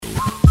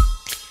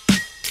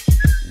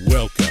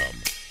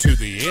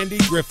The Andy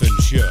Griffin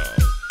Show,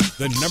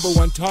 the number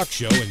one talk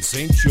show in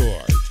St.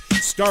 George,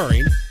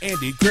 starring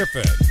Andy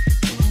Griffin.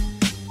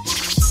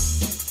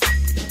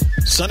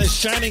 Sun is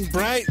shining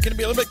bright. Going to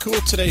be a little bit cool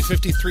today,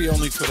 53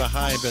 only for the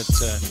high, but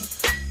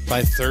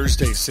by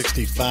Thursday,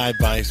 65.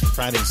 By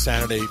Friday,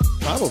 Saturday,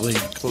 probably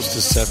close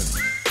to 70.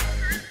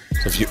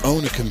 So if you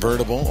own a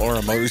convertible or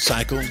a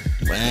motorcycle,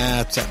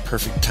 that's that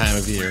perfect time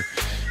of year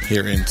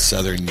here in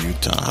southern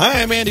Utah.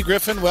 Hi, I'm Andy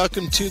Griffin.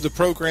 Welcome to the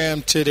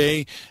program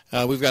today.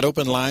 We've got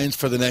open lines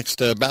for the next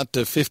about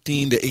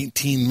 15 to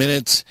 18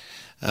 minutes.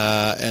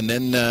 And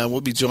then we'll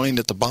be joined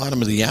at the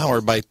bottom of the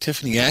hour by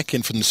Tiffany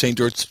Atkin from the St.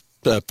 George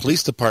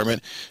Police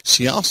Department.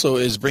 She also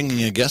is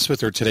bringing a guest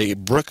with her today,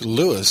 Brooke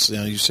Lewis.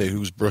 Now you say,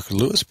 who's Brooke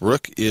Lewis?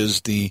 Brooke is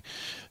the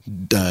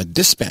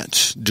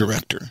dispatch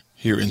director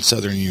here in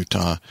southern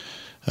Utah.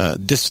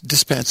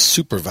 Dispatch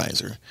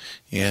supervisor,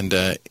 and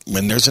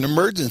when there's an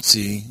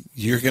emergency,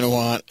 you're going to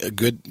want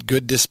good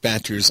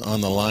dispatchers on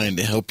the line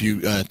to help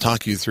you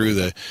talk you through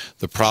the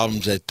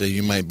problems that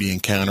you might be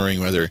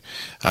encountering. Whether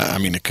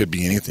it could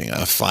be anything,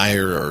 a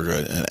fire or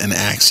an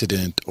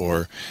accident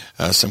or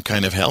some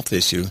kind of health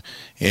issue.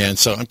 And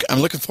so I'm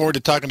looking forward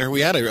to talking to her.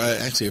 We had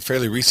actually a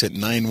fairly recent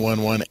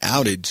 911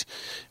 outage.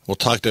 We'll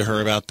talk to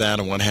her about that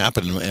and what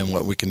happened and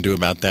what we can do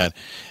about that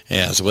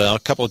as well. A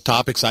couple of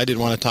topics I did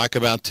want to talk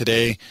about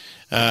today.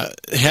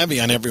 Heavy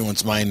on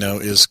everyone's mind, though,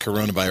 is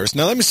coronavirus.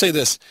 Now, let me say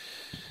this.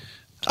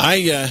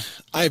 I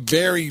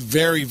very,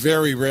 very,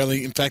 very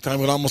rarely, in fact, I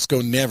would almost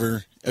go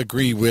never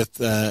agree with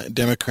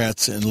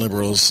Democrats and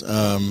liberals.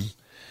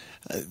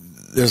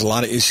 There's a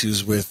lot of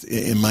issues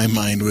in my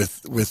mind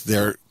with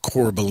their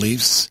core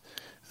beliefs.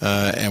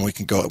 And we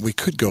could go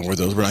over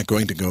those. We're not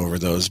going to go over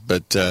those,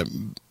 but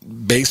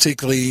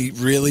basically,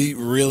 really,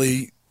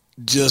 really,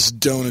 just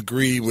don't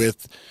agree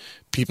with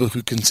people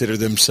who consider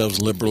themselves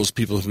liberals,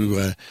 people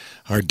who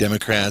are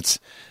Democrats,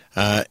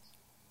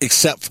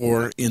 except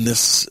for in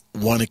this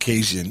one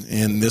occasion.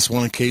 And this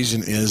one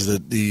occasion is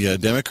that the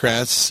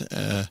Democrats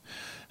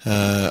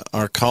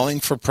are calling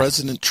for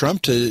President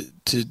Trump to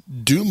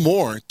do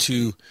more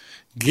to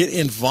get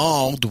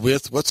involved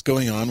with what's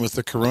going on with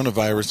the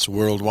coronavirus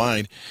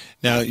worldwide.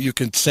 Now, you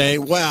could say,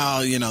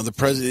 well, the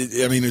president,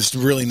 it's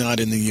really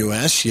not in the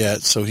U.S.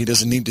 yet, so he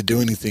doesn't need to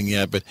do anything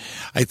yet. But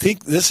I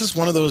think this is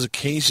one of those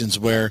occasions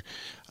where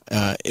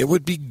it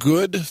would be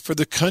good for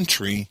the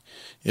country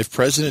if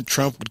President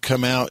Trump would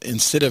come out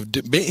instead of,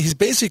 he's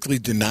basically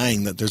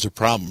denying that there's a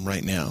problem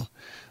right now.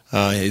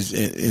 He's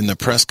in the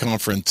press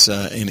conference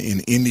in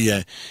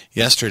India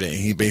yesterday,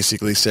 he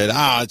basically said,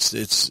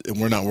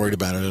 we're not worried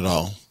about it at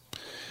all.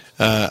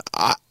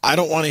 I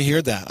don't want to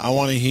hear that. I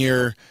want to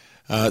hear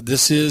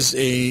this is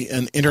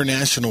an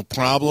international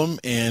problem,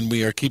 and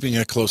we are keeping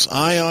a close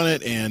eye on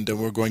it, and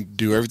we're going to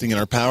do everything in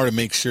our power to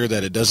make sure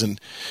that it doesn't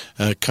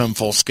come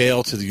full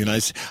scale to the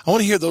United States. I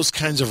want to hear those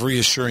kinds of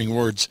reassuring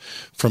words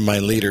from my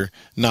leader,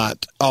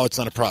 not, it's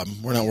not a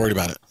problem. We're not worried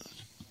about it.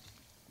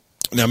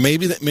 Now,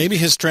 maybe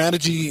his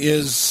strategy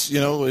is,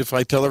 if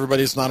I tell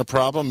everybody it's not a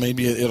problem,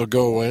 maybe it'll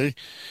go away,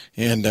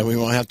 and we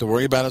won't have to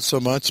worry about it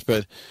so much,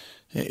 but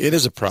it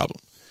is a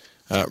problem.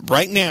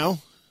 Right now,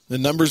 the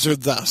numbers are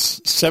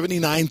thus.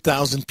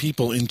 79,000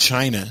 people in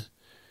China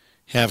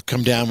have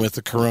come down with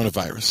the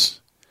coronavirus.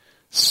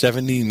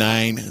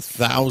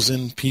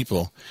 79,000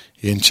 people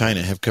in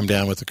China have come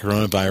down with the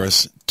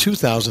coronavirus.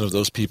 2,000 of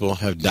those people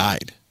have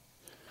died.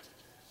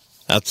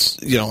 That's,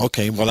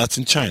 that's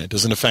in China. It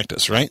doesn't affect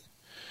us, right?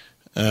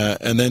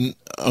 And then,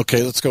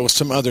 let's go with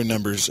some other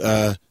numbers.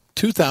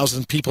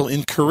 2,000 people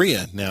in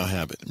Korea now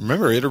have it.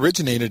 Remember, it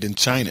originated in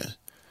China.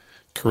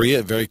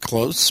 Korea, very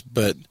close,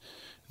 but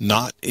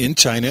not in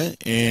China,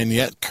 and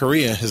yet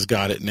Korea has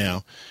got it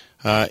now.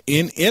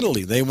 In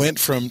Italy, they went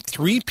from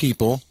 3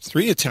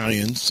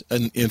 Italians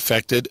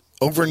infected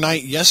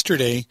overnight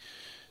yesterday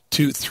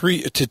to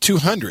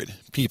 200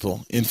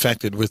 people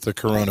infected with the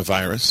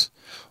coronavirus,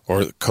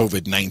 or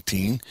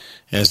COVID-19,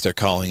 as they're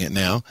calling it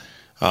now.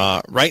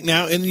 Right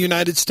now in the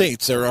United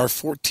States, there are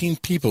 14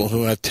 people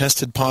who have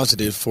tested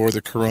positive for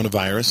the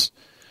coronavirus.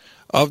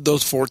 Of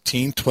those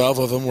 14, 12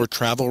 of them were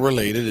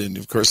travel-related, and,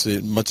 of course,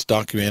 it's much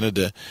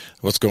documented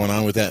what's going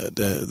on with that,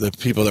 the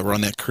people that were on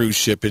that cruise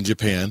ship in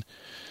Japan.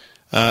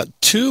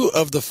 2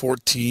 of the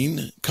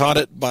 14 caught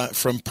it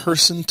from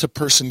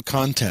person-to-person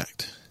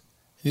contact.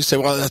 You say,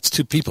 well, that's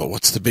 2 people.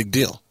 What's the big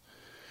deal?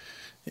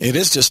 It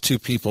is just 2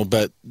 people,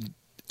 but,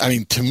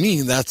 to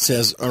me, that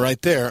says, right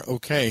there,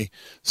 okay,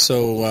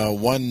 so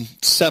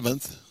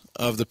 1/7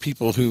 of the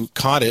people who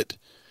caught it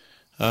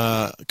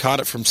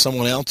from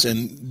someone else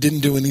and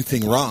didn't do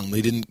anything wrong.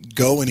 They didn't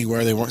go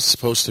anywhere they weren't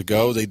supposed to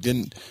go. They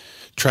didn't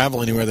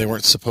travel anywhere they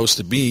weren't supposed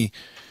to be.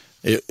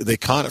 They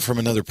caught it from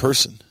another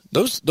person.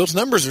 Those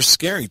numbers are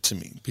scary to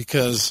me,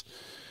 because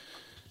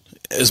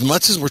as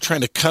much as we're trying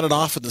to cut it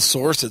off at the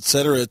source, et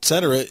cetera,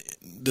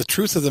 the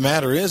truth of the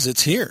matter is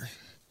it's here.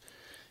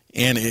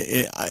 And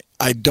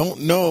I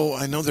don't know.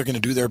 I know they're going to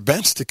do their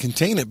best to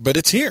contain it, but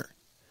it's here.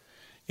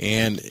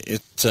 And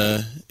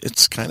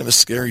it's kind of a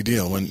scary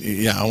deal when,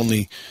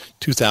 only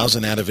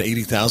 2,000 out of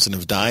 80,000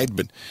 have died.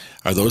 But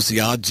are those the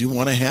odds you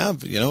want to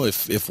have?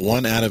 If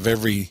one out of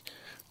every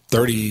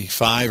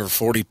 35 or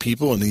 40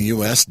 people in the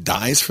U.S.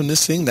 dies from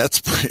this thing,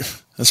 that's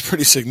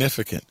pretty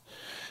significant.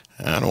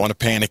 I don't want to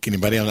panic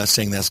anybody. I'm not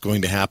saying that's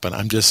going to happen.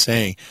 I'm just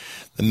saying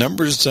the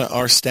numbers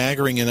are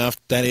staggering enough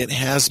that it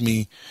has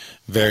me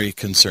very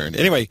concerned.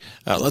 Anyway,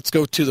 let's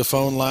go to the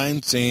phone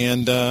lines.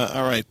 And,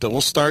 all right,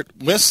 we'll start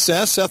with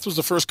Seth. Seth was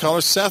the first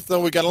caller. Seth,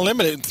 though, we got to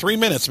limit it in 3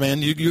 minutes,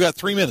 man. You got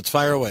 3 minutes.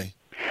 Fire away.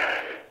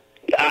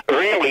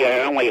 Really,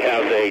 I only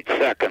have 8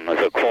 seconds,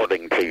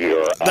 according to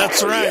your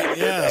That's right.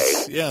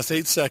 yesterday. Yes,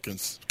 8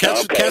 seconds.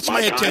 Catch my attention. attention.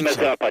 My time is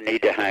up. I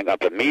need to hang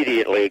up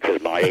immediately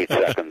because my 8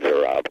 seconds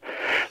are up.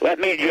 Let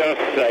me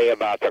just say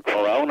about the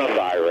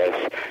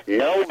coronavirus,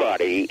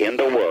 nobody in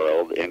the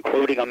world,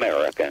 including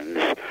Americans,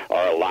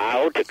 are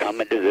allowed to come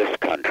into this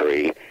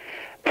country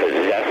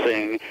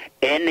possessing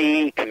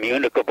any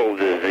communicable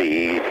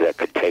disease that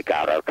could take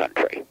out our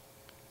country.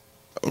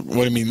 What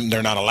do you mean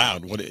they're not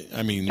allowed?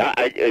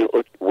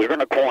 We're going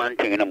to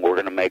quarantine them. We're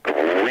going to make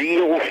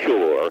real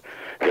sure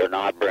they're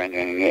not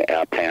bringing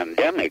a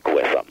pandemic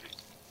with them.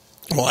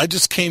 Well, I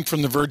just came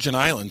from the Virgin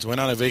Islands, went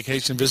on a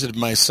vacation, visited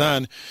my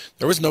son.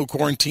 There was no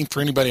quarantine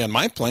for anybody on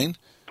my plane.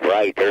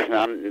 Right. There's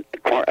none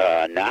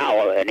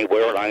now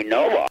anywhere I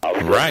know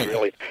of. Right.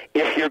 Really,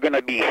 if you're going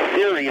to be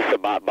serious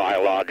about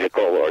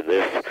biological or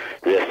this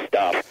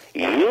stuff,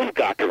 you've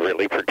got to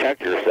really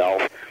protect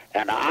yourself.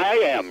 And I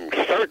am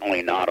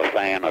certainly not a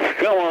fan of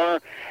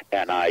Schumer,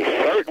 and I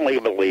certainly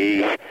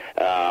believe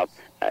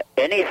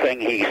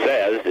anything he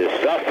says is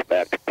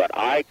suspect, but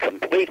I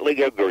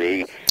completely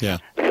agree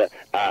that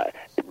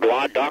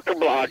Dr.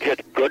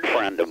 Blodgett, good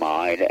friend of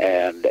mine,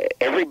 and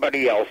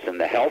everybody else in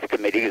the health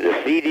committee, the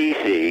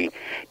CDC,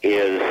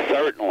 is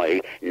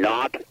certainly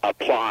not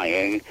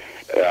applying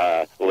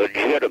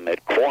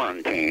legitimate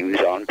quarantines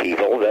on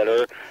people that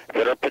are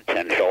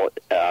potential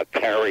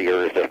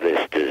carriers of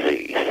this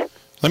disease.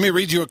 Let me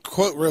read you a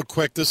quote real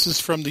quick. This is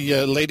from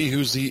the lady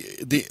who's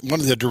the one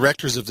of the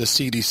directors of the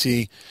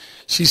CDC.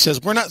 She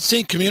says, "We're not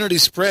seeing community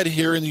spread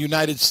here in the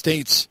United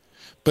States,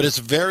 but it's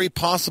very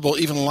possible,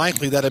 even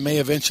likely, that it may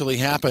eventually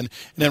happen."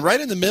 And then right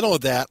in the middle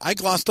of that, I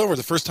glossed over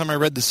the first time I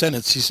read the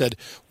sentence. She said,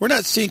 "We're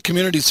not seeing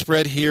community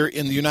spread here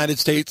in the United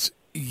States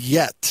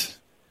yet."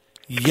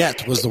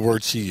 Yet was the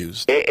word she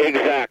used.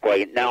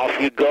 Exactly. Now, if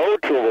you go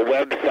to a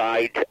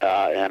website,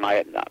 and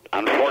I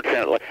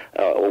unfortunately,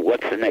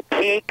 what's in it?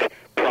 Peak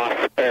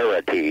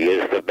Prosperity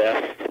is the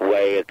best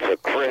way. It's a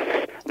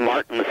Chris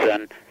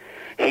Martinson.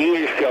 He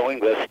is showing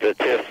the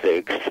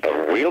statistics. A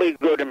really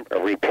good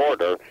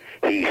reporter.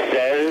 He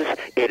says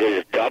it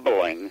is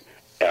doubling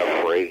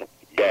every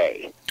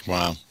day.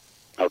 Wow.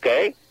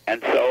 Okay?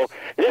 And so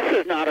this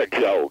is not a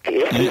joke.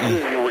 If this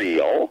is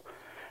real,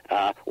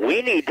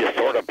 we need to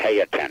sort of pay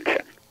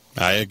attention.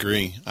 I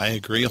agree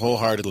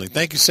wholeheartedly.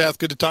 Thank you, Seth.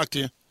 Good to talk to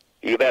you.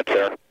 You bet,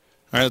 sir. All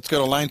right, let's go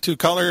to line 2.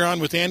 Caller, you're on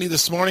with Andy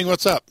this morning.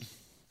 What's up?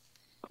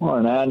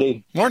 Morning,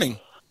 Andy. Morning.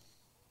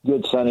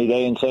 Good sunny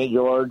day in St.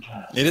 George.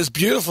 It is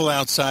beautiful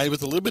outside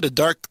with a little bit of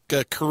dark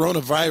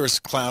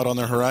coronavirus cloud on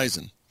the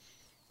horizon.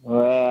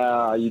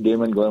 Well, you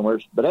doom and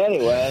gloomers. But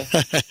anyway,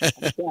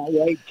 I can't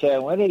wait.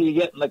 When are you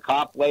getting the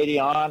cop lady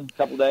on? A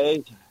couple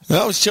days?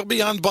 No, she'll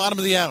be on bottom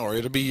of the hour.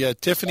 It'll be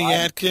Tiffany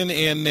Atkin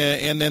and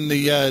then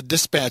the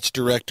dispatch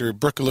director,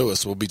 Brooke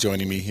Lewis, will be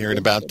joining me here in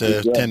about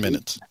 10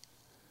 minutes.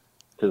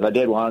 Because I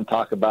did want to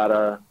talk about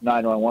our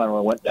 911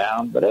 when it went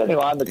down. But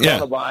anyway, on the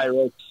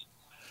coronavirus,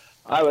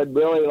 I would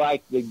really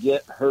like to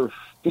get her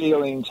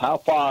feelings, how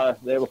far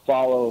they will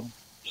follow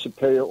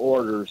superior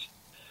orders.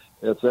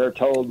 If they're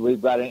told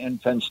we've got an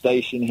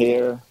infestation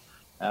here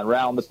and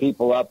round the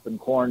people up and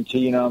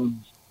quarantine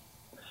them,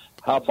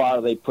 how far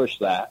do they push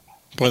that?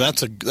 Well,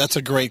 that's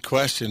a great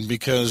question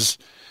because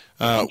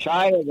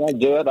China will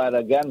do it at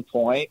a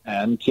gunpoint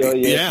and kill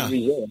you if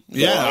you resist.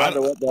 Yeah, I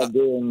wonder what they'll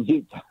do in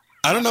Utah.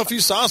 I don't know if you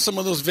saw some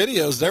of those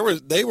videos.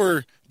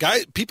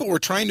 People were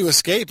trying to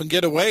escape and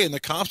get away, and the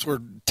cops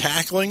were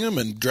tackling them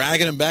and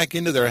dragging them back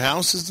into their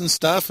houses and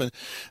stuff. And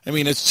I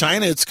mean, it's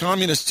China, it's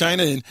communist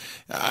China, and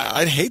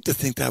I'd hate to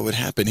think that would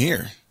happen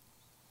here.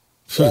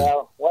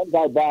 Well, one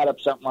guy brought up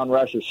something on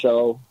Russia's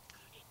show.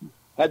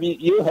 Have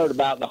you heard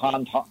about the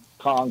Hong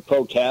Kong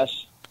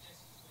protests?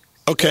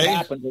 Okay. What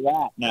happened to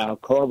that now?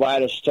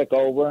 Coronavirus took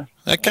over.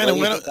 That kind of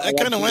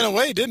went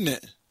away, didn't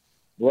it?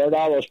 Where'd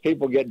all those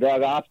people get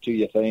drug off to,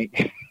 you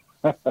think?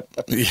 Yeah,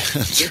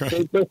 that's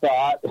right.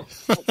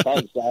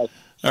 Thanks, guys.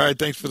 All right,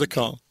 thanks for the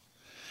call.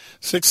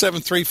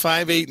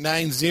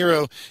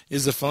 673-5890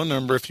 is the phone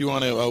number if you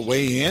want to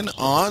weigh in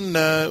on,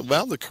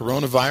 the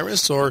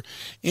coronavirus or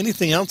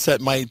anything else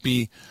that might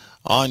be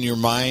on your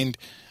mind.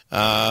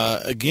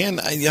 Again,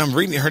 I'm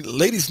reading her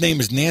lady's name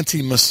is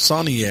Nancy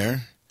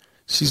Massonnier.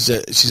 She's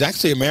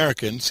actually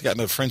American. She's got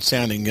a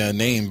French-sounding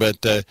name,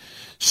 but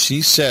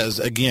she says,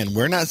 again,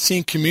 we're not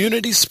seeing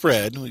community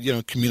spread,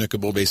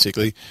 communicable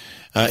basically,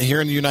 here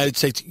in the United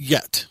States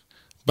yet.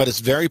 but it's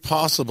very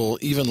possible,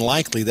 even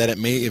likely, that it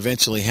may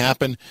eventually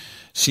happen.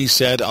 She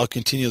said, I'll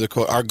continue the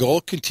quote, "Our goal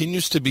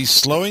continues to be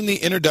slowing the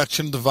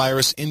introduction of the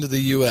virus into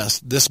the U.S.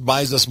 This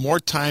buys us more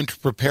time to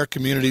prepare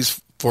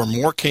communities for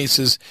more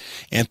cases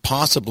and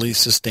possibly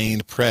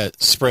sustained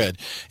spread."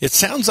 It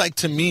sounds like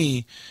to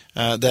me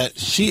that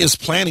she is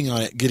planning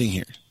on it getting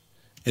here.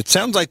 It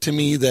sounds like to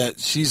me that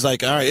she's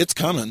like, all right, it's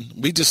coming.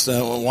 We just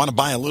want to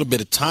buy a little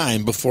bit of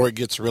time before it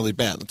gets really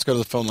bad. Let's go to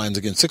the phone lines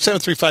again.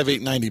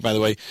 673-5890, by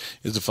the way,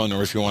 is the phone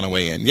number if you want to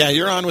weigh in. Yeah,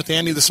 you're on with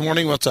Andy this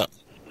morning. What's up?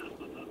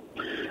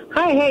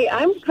 Hi, hey,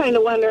 I'm kind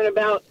of wondering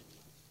about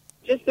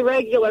just the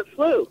regular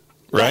flu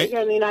right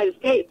here in the United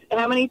States.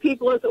 How many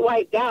people has it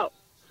wiped out?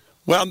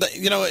 Well,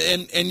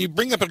 and you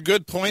bring up a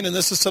good point, and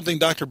this is something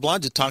Dr.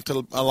 Blodgett talked a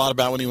lot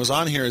about when he was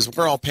on here, is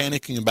we're all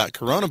panicking about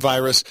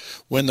coronavirus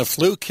when the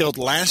flu killed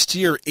last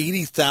year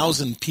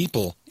 80,000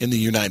 people in the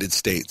United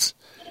States.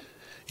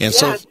 And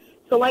so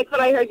like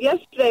what I heard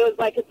yesterday was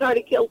like it's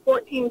already killed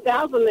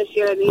 14,000 this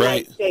year in the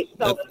United States.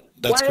 So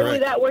that's why are we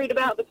that worried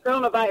about the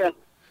coronavirus?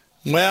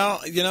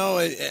 Well,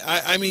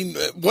 I mean,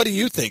 what do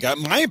you think?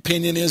 My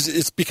opinion is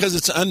it's because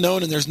it's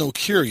unknown and there's no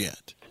cure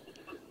yet.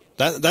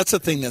 That's the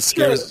thing that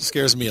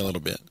scares me a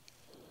little bit.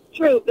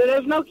 True, but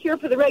there's no cure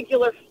for the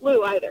regular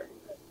flu either.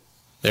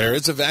 There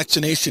is a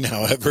vaccination,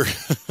 however.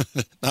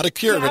 Not a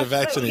cure, but a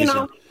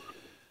vaccination.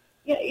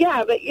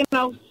 But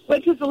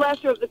which is the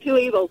lesser of the two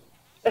evils?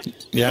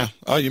 Yeah.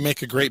 Oh, you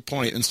make a great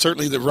point. And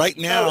certainly that right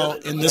now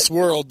in this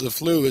world,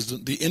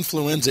 the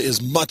influenza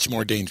is much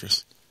more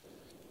dangerous.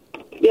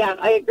 Yeah,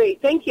 I agree.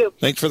 Thank you.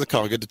 Thanks for the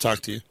call. Good to talk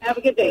to you. Have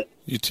a good day.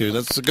 You too.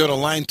 Let's go to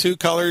line 2.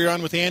 Caller, you're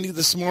on with Andy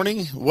this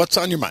morning. What's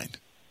on your mind?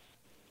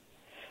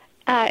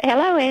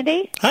 Hello,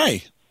 Andy.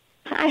 Hi.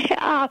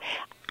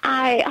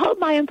 I hope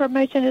my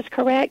information is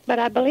correct, but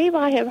I believe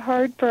I have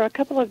heard for a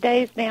couple of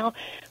days now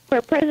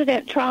where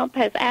President Trump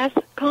has asked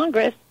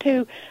Congress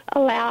to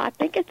allow, I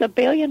think it's $1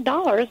 billion,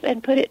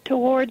 and put it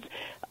towards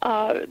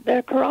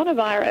the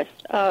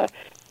coronavirus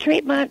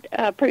treatment,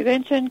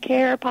 prevention,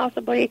 care,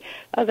 possibly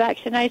a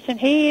vaccination.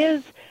 He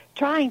is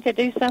trying to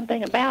do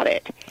something about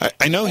it.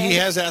 I know he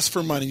has asked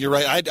for money. You're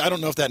right. I don't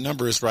know if that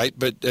number is right,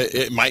 but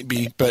it might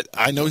be. But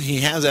I know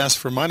he has asked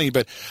for money.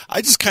 But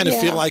I just kind of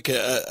feel like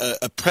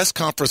a press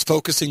conference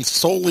focusing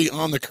solely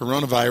on the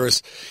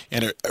coronavirus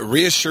and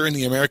reassuring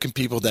the American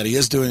people that he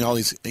is doing all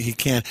he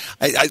can.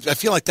 I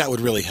feel like that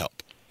would really help.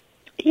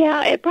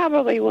 Yeah, it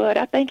probably would.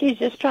 I think he's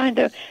just trying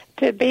to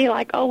be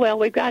like, oh, well,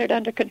 we've got it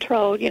under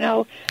control. You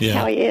know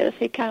how he is.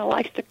 He kind of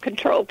likes to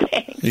control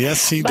things.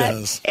 Yes, he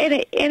does.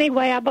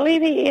 Anyway, I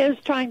believe he is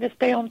trying to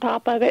stay on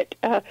top of it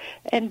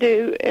and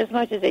do as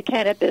much as he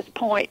can at this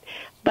point.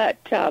 But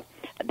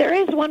there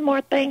is one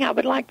more thing I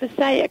would like to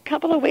say. A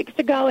couple of weeks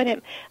ago,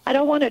 and I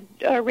don't want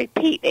to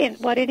repeat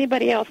what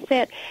anybody else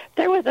said,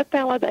 there was a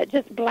fellow that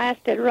just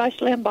blasted Rush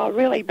Limbaugh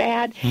really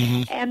bad,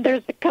 and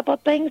there's a couple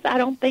of things I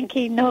don't think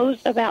he knows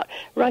about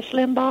Rush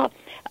Limbaugh.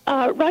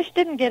 Rush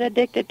didn't get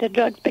addicted to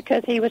drugs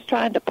because he was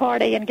trying to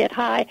party and get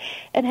high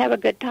and have a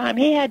good time.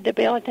 He had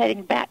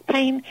debilitating back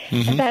pain,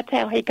 and that's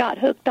how he got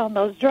hooked on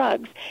those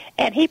drugs.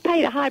 And he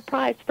paid a high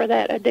price for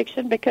that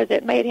addiction because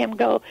it made him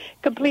go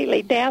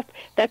completely deaf.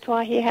 That's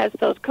why he has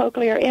those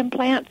cochlear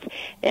implants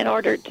in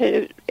order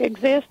to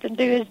exist and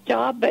do his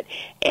job. But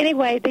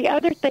anyway, the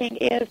other thing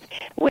is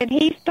when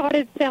he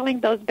started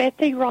selling those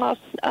Betsy Ross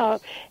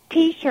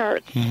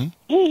T-shirts,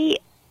 he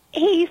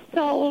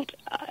sold...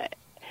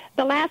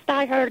 the last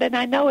I heard, and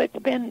I know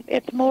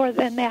it's more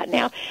than that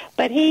now,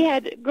 but he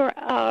had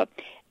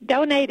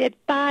donated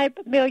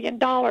 $5 million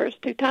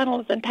to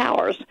Tunnels and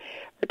Towers,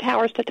 or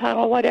Towers to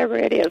Tunnel, whatever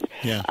it is,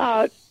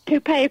 to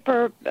pay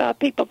for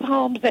people's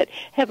homes that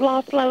have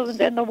lost loved ones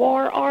in the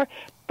war or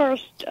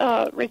first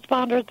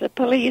responders, the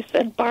police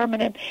and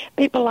firemen and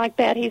people like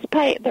that.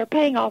 They're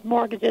paying off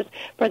mortgages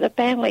for the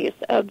families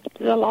of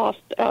the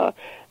lost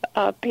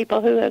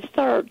people who have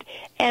served.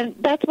 And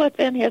that's what's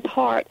in his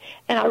heart.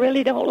 And I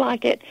really don't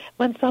like it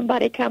when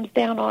somebody comes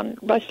down on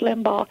Rush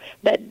Limbaugh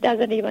that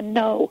doesn't even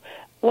know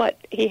what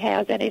he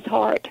has in his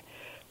heart.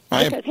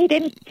 Because he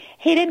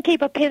didn't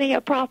keep a penny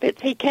of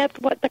profits. He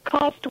kept what the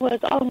cost was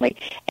only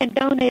and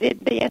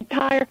donated the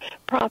entire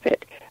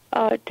profit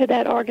to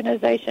that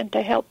organization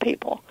to help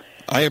people.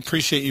 I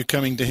appreciate you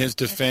coming to his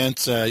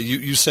defense.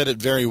 You said it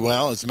very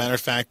well. As a matter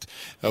of fact,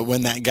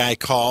 when that guy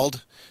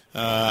called,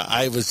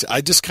 I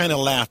just kind of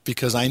laughed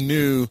because I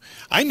know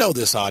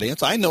this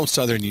audience. I know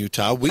Southern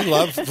Utah. We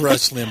love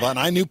Rush Limbaugh, and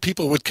I knew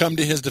people would come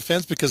to his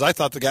defense because I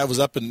thought the guy was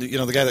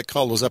the guy that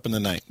called was up in the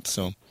night.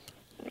 So.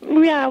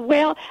 Yeah,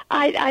 well,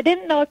 I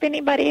didn't know if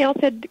anybody else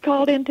had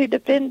called in to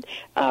defend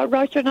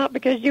Rush or not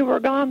because you were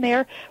gone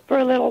there for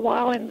a little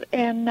while,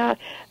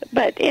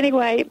 but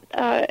anyway,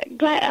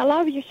 I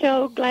love your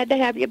show. Glad to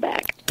have you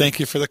back. Thank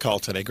you for the call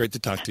today. Great to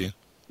talk to you.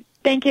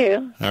 Thank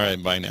you. All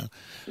right, bye now.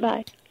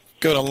 Bye.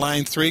 Go to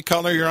line 3.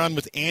 Caller, you're on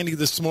with Andy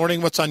this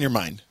morning. What's on your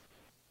mind?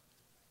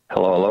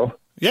 Hello?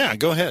 Yeah,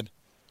 go ahead.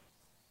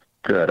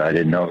 Good. I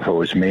didn't know if it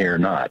was me or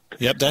not.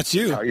 Yep, that's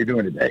you. How are you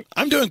doing today?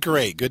 I'm doing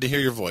great. Good to hear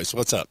your voice.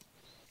 What's up?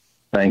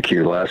 Thank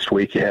you. Last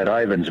week you had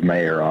Ivan's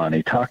mayor on.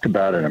 He talked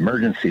about an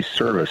emergency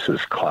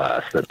services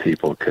class that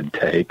people could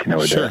take. And it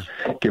would Sure.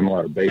 give them a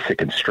lot of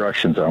basic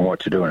instructions on what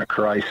to do in a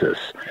crisis.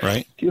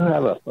 Right. Do you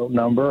have a phone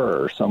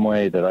number or some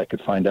way that I could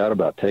find out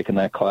about taking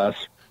that class?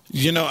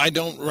 I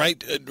don't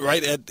write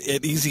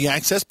at Easy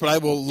Access, but I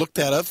will look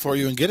that up for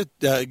you and get it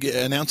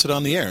announce it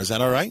on the air. Is that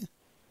all right?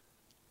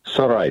 It's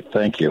all right.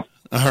 Thank you.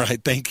 All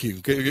right. Thank you.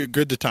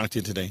 Good to talk to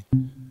you today.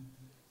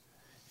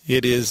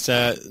 It is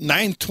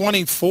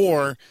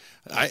 9:24.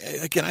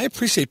 I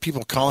appreciate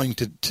people calling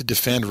to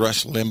defend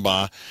Rush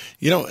Limbaugh.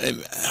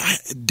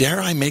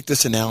 Dare I make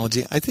this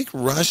analogy? I think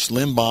Rush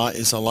Limbaugh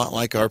is a lot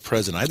like our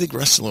president. I think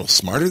Rush is a little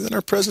smarter than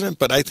our president,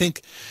 but I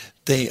think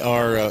they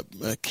are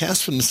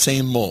cast from the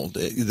same mold.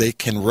 They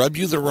can rub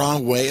you the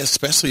wrong way,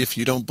 especially if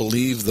you don't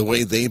believe the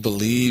way they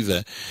believe.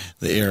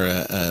 They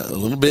are a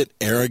little bit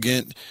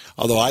arrogant.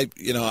 Although I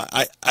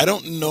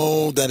don't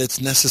know that it's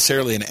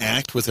necessarily an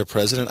act with their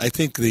president. I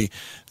think the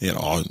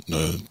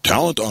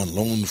talent on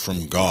loan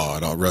from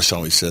God, Rush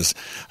always says.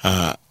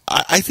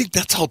 I think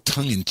that's all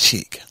tongue in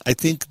cheek. I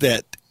think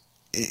that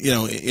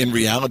in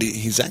reality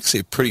he's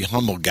actually a pretty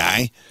humble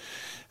guy,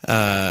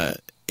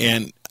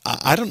 and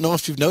I don't know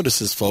if you've noticed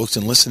this, folks,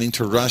 in listening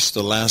to Rush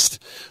the last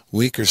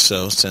week or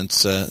so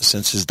since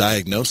his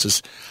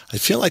diagnosis. I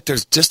feel like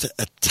there's just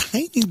a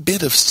tiny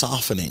bit of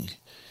softening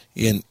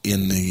in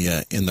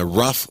the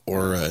rough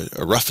or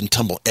rough and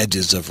tumble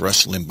edges of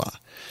Rush Limbaugh.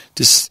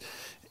 He's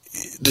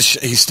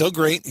still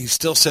great. He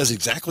still says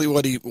exactly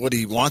what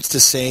he wants to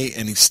say,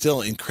 and he's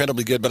still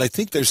incredibly good. But I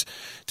think there's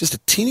just a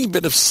teeny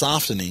bit of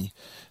softening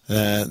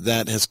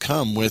that has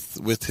come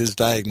with his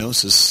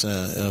diagnosis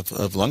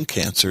of lung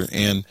cancer,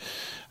 and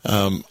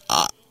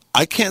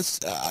I can't.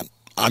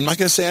 I'm not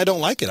going to say I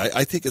don't like it.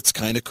 I think it's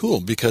kind of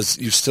cool because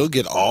you still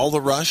get all the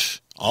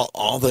Rush,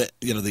 all the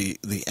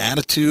the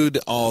attitude,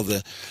 all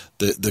the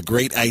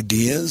great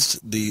ideas,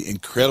 the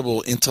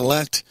incredible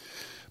intellect.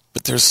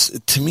 But there's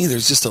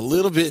just a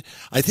little bit.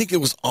 I think it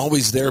was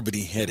always there, but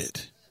he hid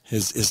it.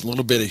 His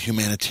little bit of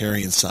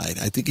humanitarian side.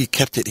 I think he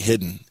kept it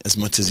hidden as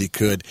much as he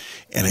could,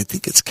 and I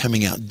think it's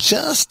coming out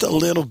just a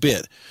little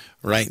bit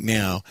right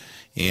now,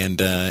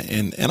 and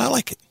I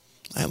like it.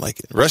 I like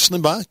it. Rush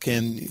Limbaugh,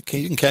 you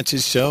can catch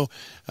his show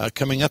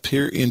coming up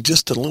here in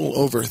just a little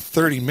over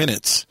 30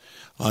 minutes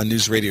on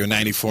News Radio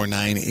 94.9,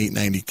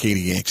 890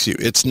 KDXU.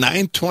 It's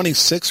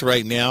 9:26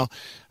 right now.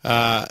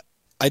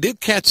 I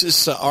did catch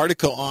this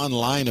article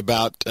online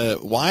about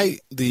why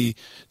the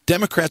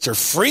Democrats are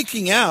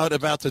freaking out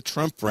about the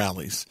Trump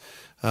rallies.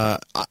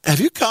 Have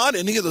you caught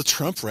any of the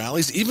Trump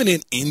rallies? Even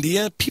in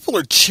India, people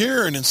are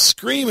cheering and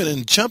screaming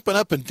and jumping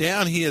up and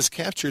down. He has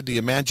captured the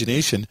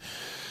imagination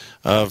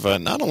of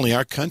not only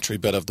our country,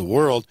 but of the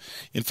world.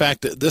 In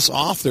fact, this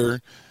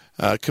author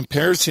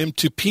compares him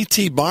to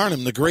P.T.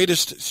 Barnum, the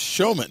greatest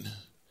showman,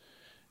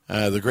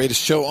 the greatest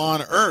show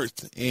on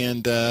earth.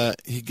 And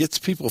he gets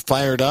people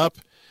fired up.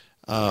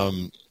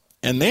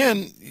 And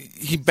then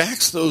he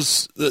backs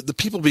the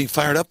people being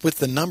fired up with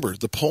the numbers,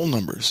 the poll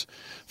numbers.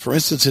 For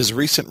instance, his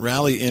recent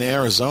rally in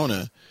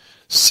Arizona,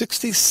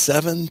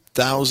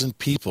 30,000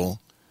 people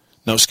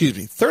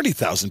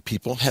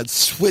had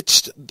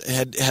switched,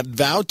 had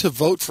vowed to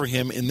vote for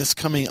him in this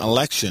coming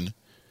election.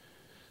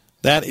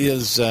 That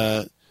is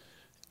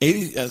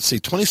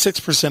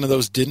 26% of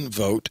those didn't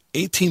vote.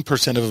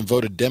 18% of them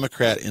voted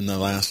Democrat in the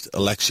last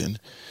election.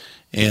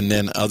 And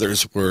then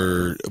others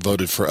were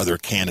voted for other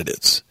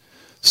candidates.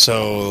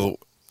 So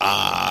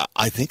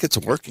I think it's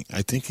working.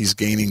 I think he's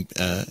gaining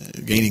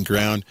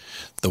ground.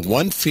 The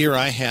one fear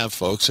I have,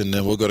 folks, and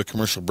then we'll go to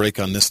commercial break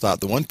on this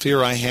thought. The one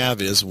fear I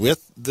have is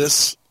with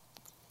this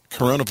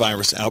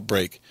coronavirus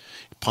outbreak,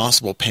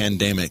 possible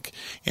pandemic,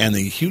 and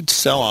the huge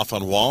sell-off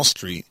on Wall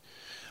Street,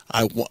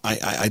 I'm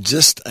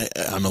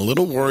a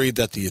little worried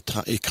that the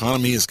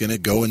economy is going to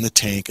go in the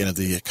tank, and if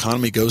the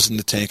economy goes in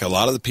the tank, a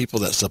lot of the people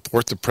that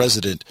support the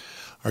president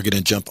are going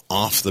to jump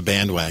off the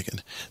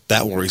bandwagon.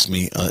 That worries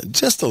me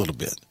just a little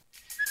bit.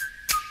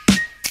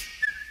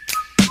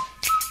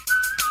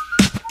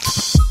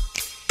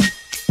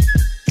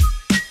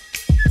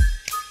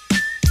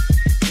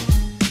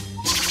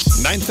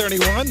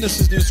 .31. This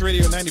is News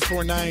Radio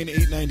 94.9,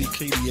 890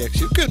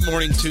 KDXU. Good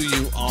morning to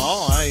you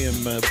all. I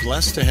am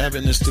blessed to have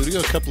in the studio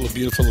a couple of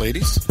beautiful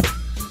ladies.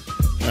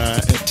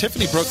 And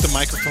Tiffany broke the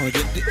microphone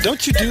again.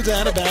 Don't you do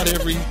that about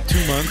every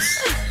 2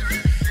 months?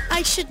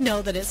 I should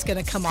know that it's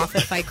going to come off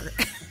if I...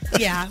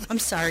 Yeah, I'm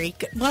sorry.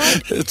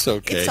 Well, it's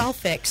okay. It's all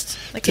fixed.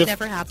 Like it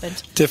never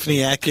happened.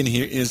 Tiffany Atkin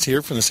is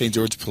here from the St.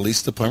 George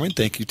Police Department.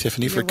 Thank you,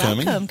 Tiffany, for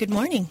coming. You're welcome. Good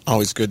morning.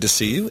 Always good to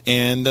see you.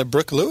 And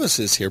Brooke Lewis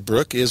is here.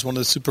 Brooke is one of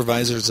the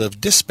supervisors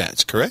of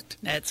dispatch, correct?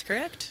 That's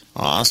correct.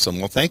 Awesome.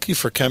 Well, thank you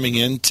for coming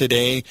in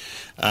today.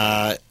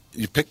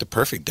 You picked a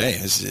perfect day.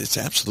 It's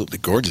absolutely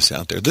gorgeous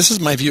out there. This is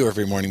my view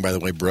every morning, by the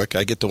way, Brooke.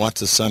 I get to watch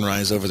the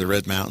sunrise over the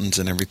Red Mountains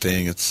and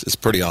everything. It's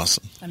pretty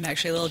awesome. I'm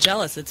actually a little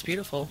jealous. It's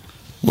beautiful.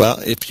 Well,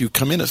 if you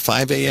come in at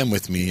 5 a.m.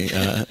 with me,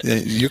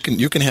 you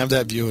can have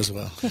that view as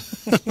well.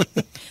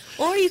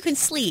 Or you can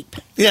sleep.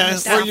 Yeah,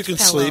 or you can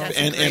sleep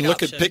and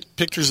look option. at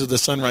pictures of the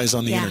sunrise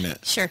on the internet.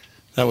 internet. Sure.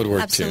 That would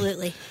work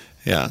Absolutely. too.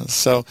 Yeah.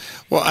 So,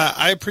 well,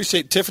 I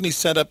appreciate Tiffany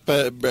set up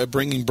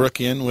bringing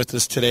Brooke in with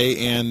us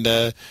today. And,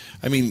 I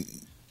mean,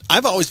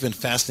 I've always been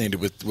fascinated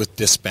with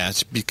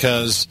dispatch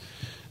because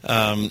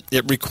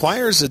it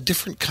requires a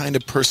different kind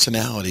of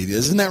personality.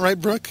 Isn't that right,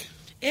 Brooke?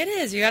 It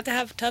is. You have to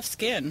have tough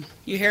skin.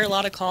 You hear a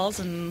lot of calls,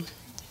 and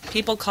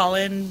people call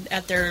in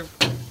at their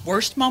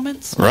worst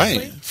moments. Mostly.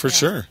 Right, for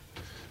sure.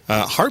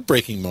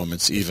 Heartbreaking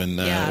moments, even.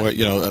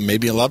 Where,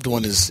 maybe a loved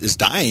one is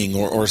dying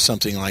or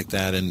something like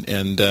that,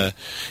 and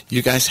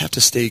you guys have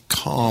to stay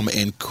calm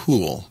and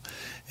cool.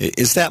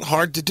 Is that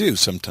hard to do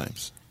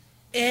sometimes?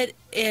 It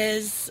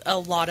is a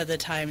lot of the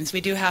times.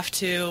 We do have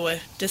to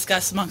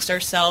discuss amongst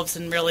ourselves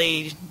and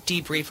really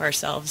debrief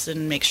ourselves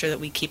and make sure that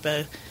we keep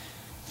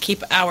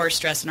our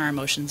stress and our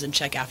emotions in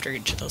check after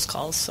each of those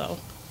calls. So.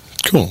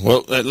 Cool.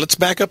 Well, let's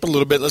back up a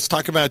little bit. Let's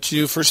talk about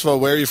you. First of all,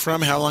 where are you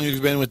from? How long have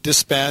you been with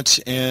Dispatch?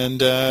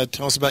 And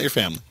tell us about your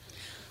family.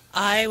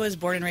 I was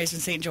born and raised in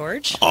St.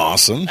 George.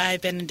 Awesome.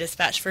 I've been in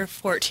Dispatch for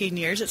 14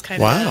 years. It's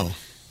kind of a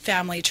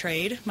family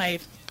trade. My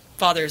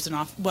father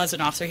was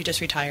an officer. He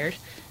just retired.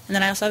 And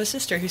then I also have a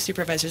sister who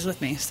supervises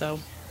with me. So.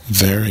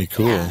 Very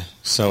cool. Yeah.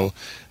 So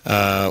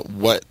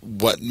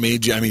what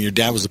made you, I mean, your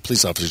dad was a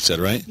police officer, you said,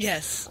 right?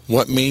 Yes.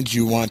 What made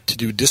you want to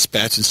do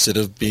dispatch instead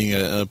of being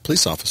a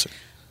police officer?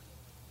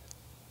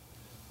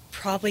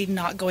 Probably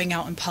not going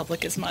out in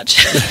public as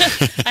much.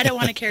 I don't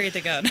want to carry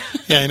the gun.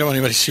 Yeah, you don't want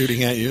anybody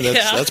shooting at you.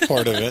 That's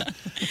part of it.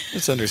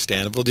 It's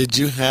understandable. Did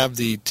you have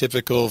the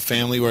typical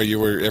family where you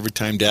were, every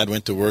time Dad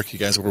went to work, you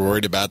guys were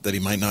worried about that he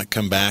might not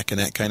come back and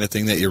that kind of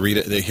thing that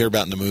they hear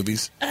about in the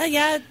movies?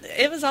 Yeah,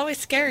 it was always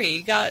scary.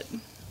 You got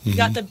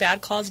the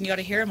bad calls and you got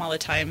to hear them all the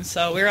time.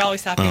 So we were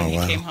always happy when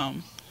he came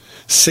home.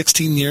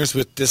 16 years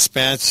with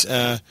Dispatch.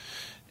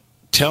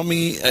 Tell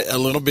me a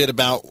little bit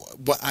about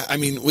what I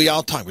mean. We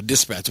all talk with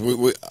dispatch.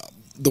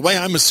 The way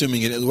I'm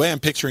assuming it, the way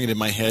I'm picturing it in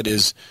my head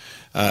is,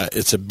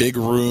 it's a big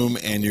room,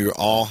 and you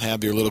all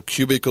have your little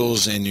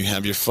cubicles, and you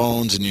have your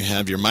phones, and you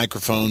have your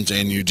microphones,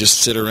 and you just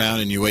sit around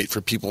and you wait for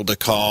people to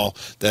call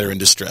that are in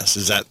distress.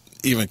 Is that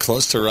even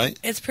close to right?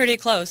 It's pretty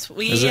close.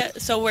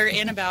 So we're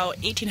in about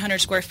 1,800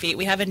 square feet.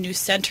 We have a new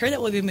center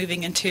that we'll be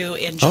moving into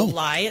in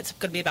July. It's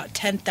going to be about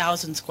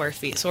 10,000 square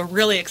feet. So we're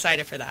really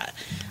excited for that.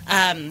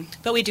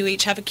 But we do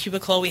each have a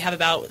cubicle. We have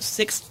about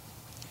 6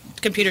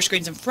 computer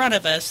screens in front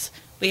of us.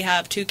 We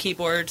have 2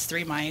 keyboards,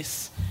 3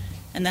 mice,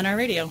 and then our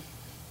radio.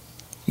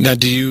 Now,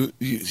 you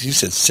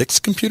said 6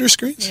 computer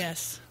screens?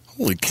 Yes.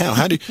 Holy cow!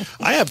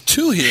 I have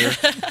 2 here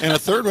and a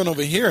third one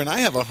over here, and I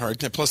have a hard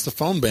time. Plus the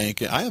phone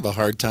bank, I have a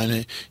hard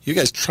time. You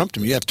guys trumped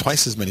me. You have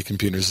twice as many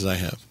computers as I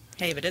have.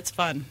 Hey, but it's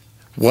fun.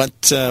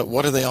 What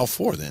are they all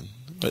for then?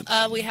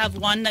 We have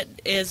one that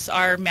is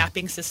our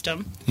mapping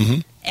system,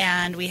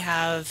 and we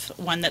have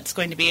one that's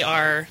going to be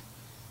our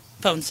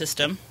phone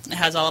system. It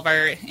has all of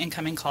our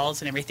incoming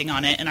calls and everything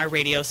on it, and our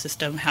radio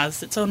system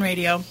has its own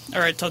radio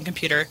or its own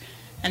computer.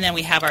 And then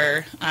we have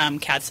our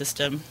CAD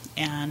system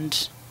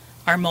and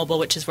our mobile,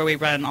 which is where we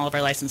run all of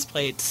our license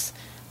plates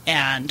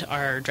and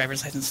our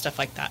driver's license, stuff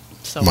like that.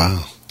 So,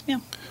 wow. Yeah.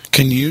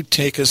 Can you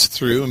take us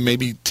through, and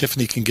maybe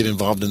Tiffany can get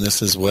involved in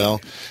this as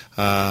well,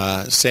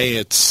 say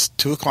it's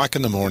 2 o'clock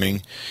in the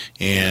morning,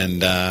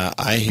 and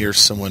I hear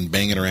someone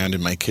banging around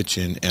in my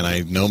kitchen, and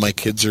I know my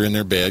kids are in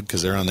their bed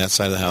because they're on that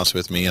side of the house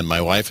with me, and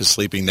my wife is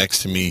sleeping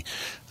next to me.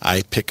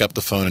 I pick up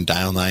the phone and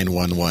dial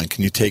 911.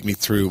 Can you take me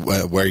through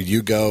where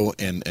you go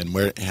and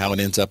how it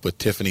ends up with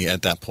Tiffany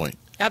at that point?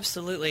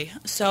 Absolutely.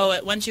 So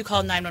once you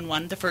call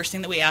 911, the first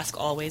thing that we ask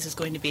always is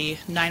going to be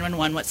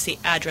 911, what's the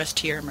address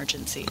to your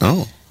emergency?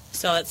 Oh.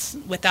 So it's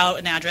without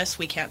an address,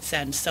 we can't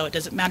send. So it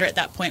doesn't matter at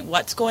that point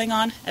what's going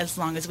on. As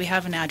long as we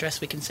have an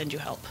address, we can send you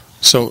help.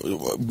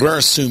 So we're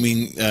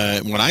assuming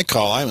when I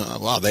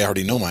call, they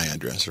already know my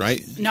address,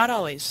 right? Not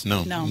always.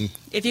 No.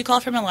 If you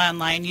call from a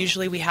landline,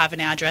 usually we have an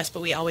address,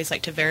 but we always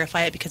like to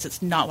verify it because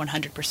it's not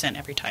 100%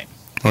 every time.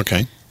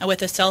 Okay. And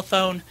with a cell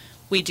phone,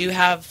 we do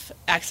have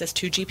access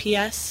to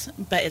GPS,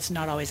 but it's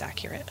not always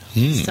accurate.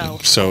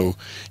 So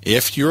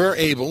if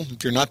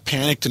you're not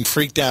panicked and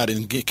freaked out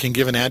and can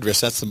give an address,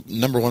 that's the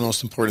number one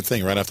most important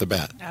thing right off the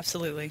bat.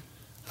 Absolutely.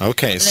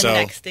 Okay, and so the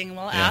next thing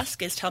we'll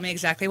ask is tell me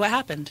exactly what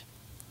happened.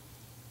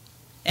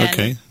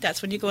 And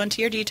that's when you go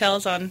into your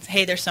details on,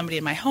 hey, there's somebody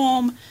in my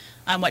home.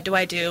 What do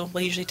I do?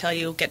 We'll usually tell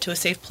you, get to a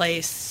safe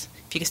place.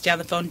 If you can stay on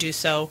the phone, do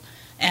so.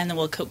 And then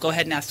we'll go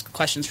ahead and ask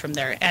questions from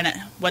there. And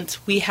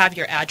once we have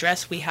your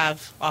address, we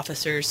have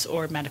officers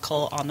or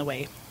medical on the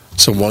way.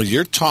 So while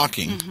you're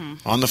talking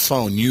on the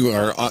phone, you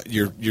are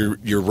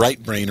your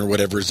right brain or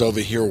whatever is over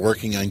here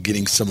working on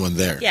getting someone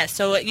there. Yeah,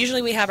 so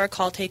usually we have our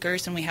call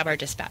takers and we have our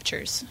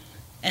dispatchers.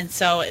 And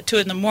so at 2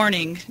 in the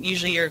morning,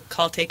 usually your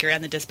call taker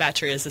and the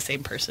dispatcher is the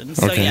same person.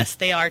 So yes,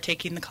 they are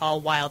taking the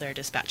call while they're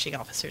dispatching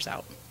officers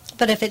out.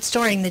 But if it's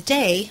during the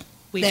day,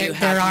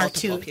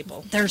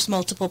 there's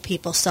multiple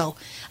people. So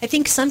I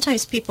think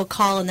sometimes people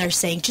call and they're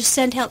saying, just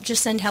send help.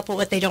 But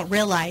what they don't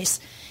realize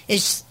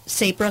is,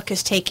 say Brooke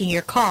is taking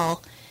your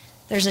call,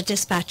 there's a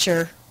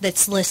dispatcher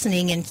that's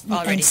listening and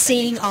Already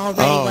seeing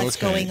already what's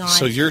going on.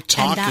 So you're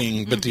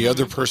talking, but the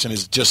other person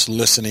is just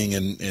listening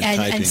and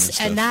typing and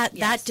stuff. And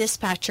that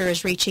dispatcher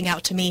is reaching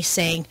out to me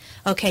saying,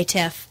 okay,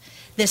 Tiff,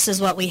 this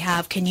is what we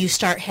have. Can you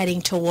start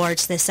heading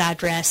towards this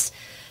address?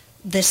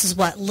 This is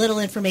what little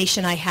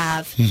information I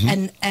have.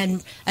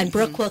 And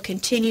Brooke will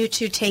continue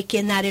to take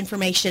in that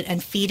information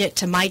and feed it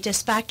to my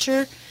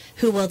dispatcher,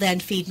 who will then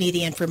feed me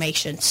the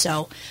information.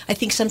 So I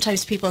think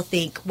sometimes people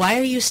think, why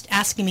are you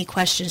asking me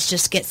questions?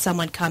 Just get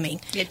someone coming.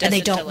 And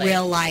they don't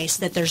realize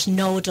that there's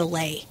no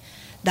delay.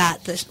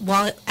 That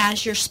while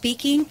as you're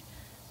speaking,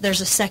 there's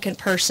a second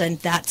person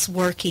that's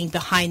working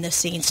behind the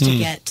scenes to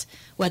get,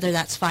 whether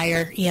that's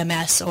fire,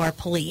 EMS, or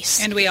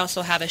police. And we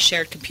also have a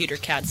shared computer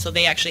CAD, so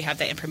they actually have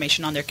that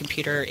information on their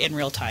computer in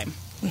real time.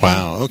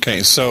 Wow.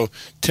 Okay. So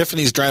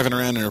Tiffany's driving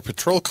around in her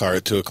patrol car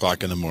at 2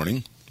 o'clock in the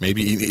morning.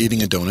 Maybe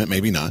eating a donut,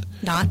 maybe not.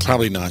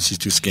 Probably not. She's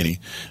too skinny.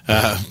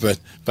 But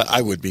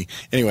I would be.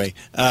 Anyway,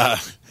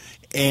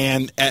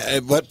 and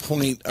at what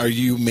point are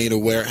you made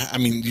aware? I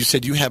mean, you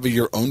said you have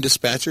your own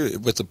dispatcher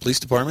with the police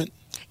department?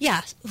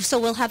 Yeah. So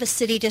we'll have a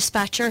city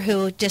dispatcher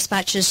who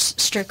dispatches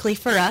strictly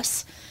for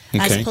us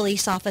as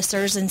police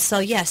officers. And so,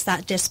 yes,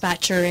 that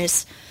dispatcher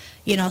is,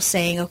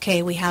 saying,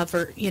 okay, we have,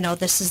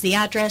 this is the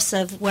address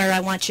of where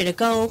I want you to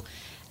go.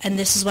 And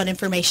this is what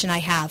information I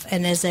have.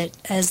 And as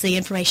the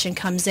information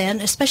comes in,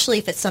 especially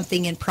if it's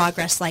something in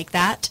progress like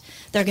that,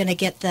 they're going to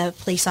get the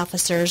police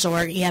officers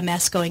or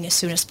EMS going as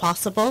soon as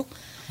possible.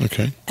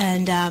 Okay.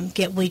 And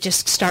we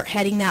just start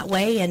heading that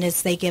way. And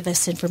as they give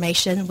us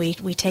information, we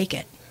take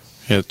it.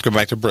 Yeah, let's go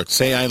back to Brooke.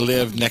 Say I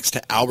live next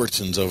to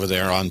Albertsons over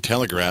there on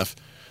Telegraph.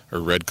 Or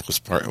Red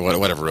Cliff Park,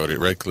 whatever road it,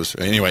 Red Cliff.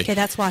 Anyway. Okay,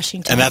 that's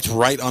Washington. And that's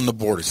right on the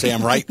border. Say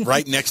I'm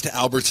right next to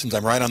Albertsons.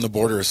 I'm right on the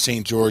border of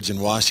St. George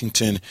and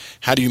Washington.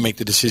 How do you make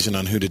the decision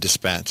on who to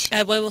dispatch?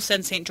 We will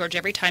send St. George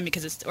every time if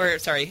it's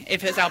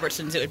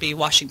Albertsons, it would be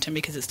Washington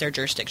because it's their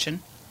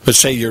jurisdiction. But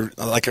say you're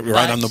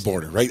right on the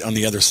border, right on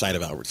the other side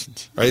of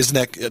Albertsons, right? Isn't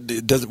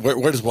that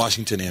where does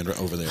Washington end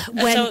over there?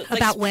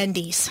 About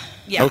Wendy's.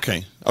 Yeah.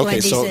 Okay.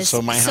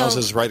 So my house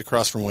is right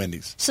across from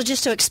Wendy's. So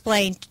just to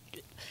explain.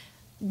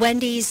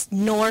 Wendy's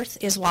north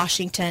is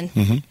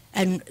Washington,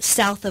 and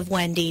south of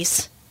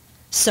Wendy's,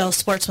 so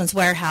Sportsman's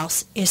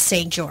Warehouse, is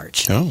St.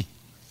 George. Oh.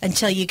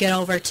 Until you get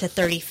over to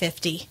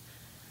 3050.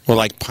 Well,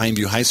 like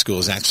Pineview High School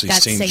is actually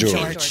St.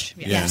 George.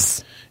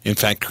 Yes. In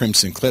fact,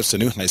 Crimson Cliffs, the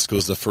new high school,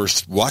 is the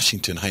first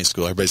Washington high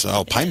school. Everybody says,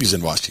 oh, Pineview's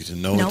in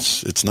Washington. No,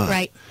 it's not.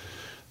 Right.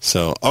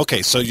 So,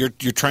 okay, so you're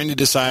trying to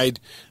decide,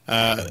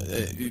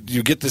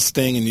 you get this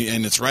thing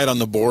and it's right on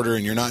the border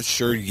and you're not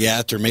sure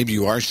yet, or maybe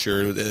you are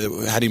sure.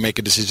 How do you make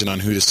a decision on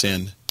who to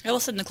send? I will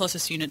send the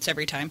closest units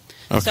every time.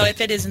 Okay. So if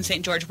it is in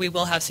St. George, we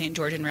will have St.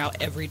 George en route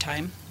every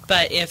time.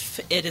 But if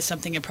it is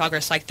something in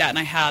progress like that and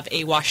I have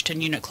a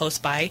Washington unit close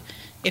by,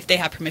 if they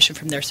have permission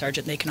from their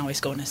sergeant, they can always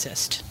go and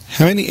assist.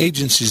 How many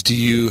agencies do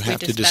you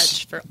have to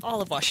dispatch for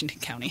all of Washington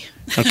County?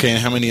 Okay, and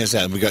how many is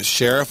that? We got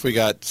Sheriff, we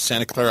got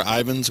Santa Clara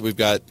Ivans, we've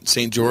got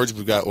St. George,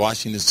 we've got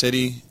Washington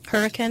City.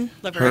 Hurricane.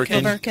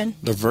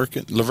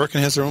 Laverkin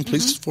has their own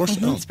police force?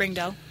 Oh.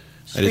 Springdale.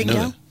 I didn't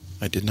know that.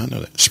 I did not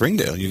know that.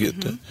 Springdale, you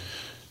get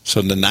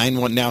so the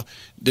 911. Now,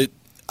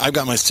 I've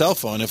got my cell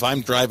phone. If I'm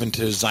driving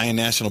to Zion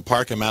National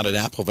Park, I'm out at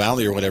Apple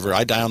Valley or whatever,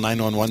 I dial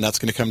 911, that's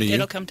going to come to you?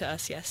 It'll come to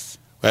us, yes.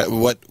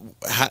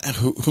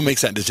 Who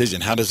makes that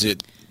decision? How does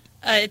it?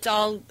 It's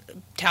all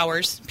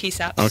towers,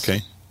 PSAPs.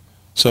 Okay.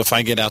 So if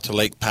I get out to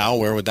Lake Powell,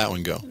 where would that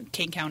one go?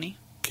 Kane County.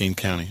 Kane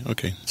County.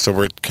 Okay. So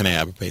we're at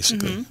Kanab,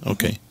 basically.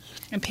 Okay.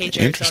 And Page,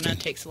 Arizona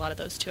takes a lot of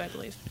those too, I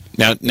believe.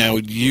 Now,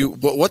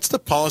 what's the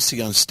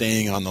policy on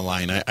staying on the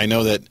line? I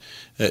know that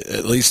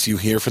at least you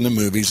hear from the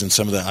movies and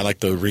some of I like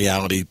the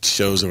reality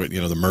shows, or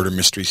the murder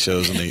mystery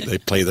shows, and they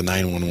play the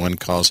 911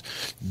 calls.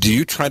 Do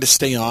you try to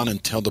stay on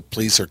until the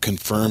police are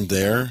confirmed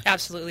there?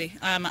 Absolutely.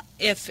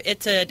 If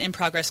it's an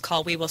in-progress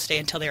call, we will stay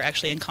until they're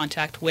actually in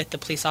contact with the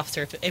police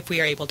officer if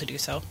we are able to do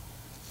so.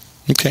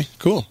 Okay,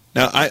 cool.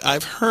 Now,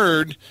 I've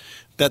heard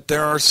that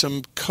there are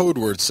some code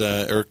words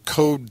or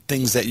code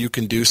things that you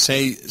can do.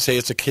 Say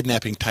it's a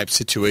kidnapping type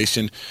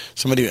situation.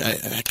 Somebody,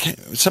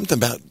 something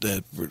about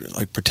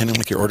like pretending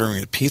like you're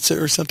ordering a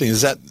pizza or something.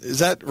 Is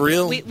that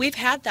real? We've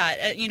had that,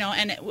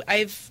 and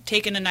I've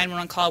taken a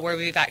 911 call where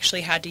we've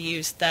actually had to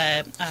use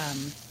the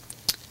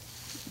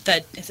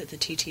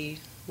TTY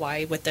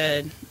with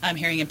the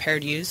hearing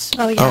impaired use.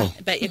 Oh, yeah.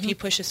 But if you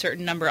push a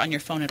certain number on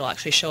your phone, it'll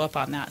actually show up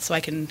on that. So I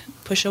can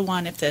push a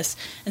 1 if this.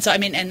 And so,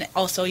 and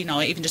also,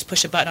 even just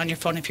push a button on your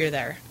phone if you're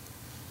there.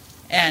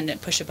 And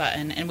push a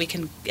button. And we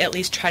can at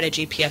least try to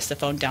GPS the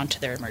phone down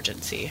to their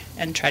emergency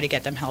and try to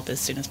get them help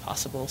as soon as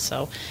possible.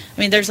 So,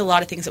 there's a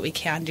lot of things that we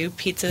can do.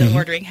 Pizza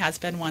ordering has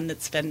been one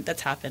that's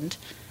happened.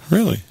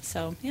 Really?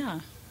 So, yeah.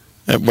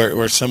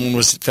 Where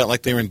someone felt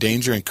like they were in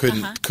danger and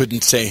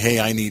couldn't say, hey,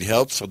 I need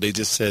help. So they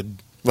just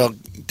said... Well,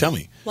 tell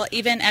me. Well,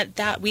 even at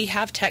that, we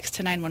have text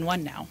to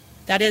 911 now.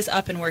 That is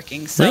up and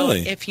working. So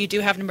really? If you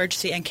do have an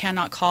emergency and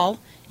cannot call,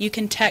 you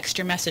can text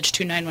your message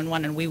to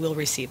 911 and we will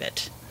receive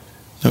it.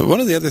 Now, one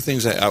of the other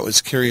things I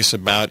was curious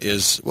about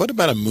is, what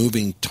about a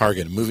moving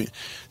target?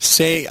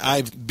 Say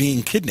I'm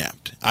being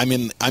kidnapped. I'm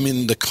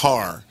in the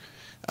car,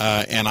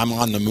 and I'm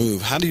on the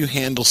move. How do you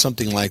handle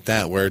something like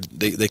that, where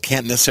they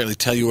can't necessarily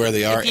tell you where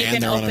they are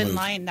and they're on a move? If you can open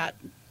line that,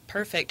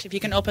 perfect. If you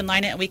can open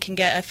line it and we can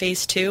get a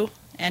phase 2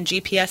 and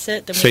GPS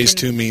it, then phase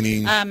 2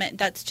 meaning?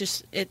 That's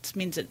just, it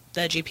means that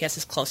the GPS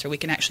is closer. We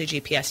can actually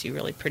GPS you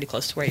really pretty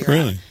close to where you're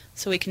really? at.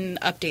 So we can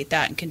update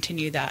that and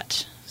continue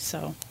that.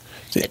 So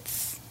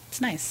it's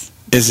nice.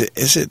 Is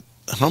it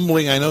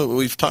humbling? I know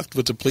we've talked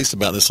with the police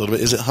about this a little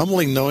bit. Is it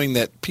humbling knowing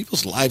that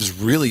people's lives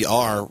really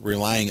are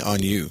relying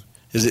on you?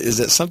 Is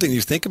that something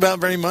you think about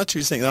very much, or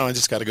you think, no, I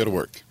just got to go to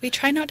work? We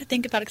try not to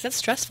think about it because that's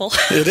stressful.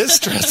 It is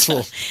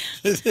stressful.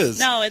 It is.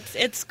 No,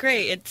 it's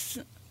great. It's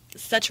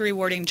such a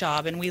rewarding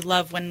job, and we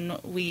love when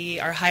we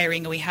are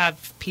hiring and we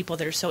have people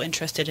that are so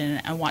interested in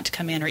it and want to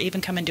come in, or even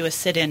come and do a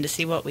sit-in to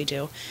see what we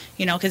do.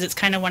 Because it's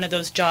kind of one of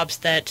those jobs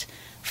that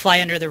fly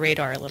under the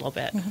radar a little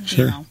bit. Mm-hmm.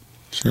 Sure.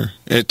 Sure.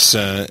 It's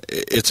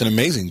an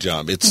amazing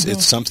job.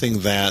 It's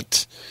something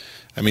that,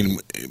 I mean,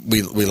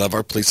 we love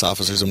our police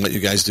officers, and what you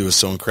guys do is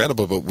so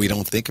incredible, but we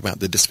don't think about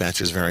the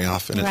dispatchers very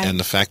often, right. And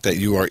the fact that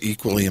you are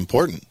equally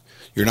important.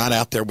 You're not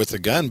out there with a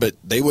gun, but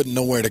they wouldn't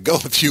know where to go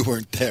if you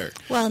weren't there.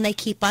 Well, and they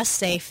keep us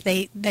safe.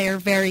 They're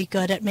very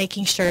good at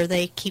making sure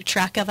they keep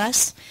track of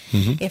us.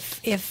 Mm-hmm.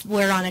 If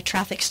we're on a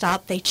traffic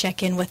stop, they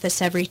check in with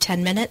us every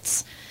 10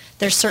 minutes.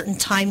 There's certain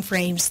time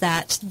frames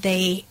that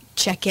they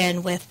check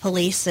in with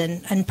police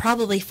and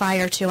probably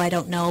fire too, I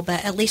don't know,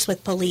 but at least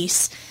with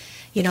police,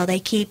 they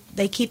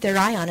keep their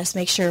eye on us,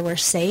 make sure we're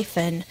safe,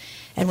 and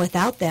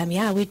without them,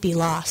 we'd be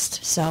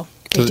lost. So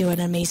they do an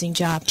amazing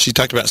job. She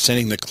talked about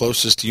sending the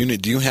closest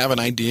unit. Do you have an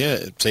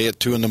idea, say at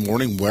 2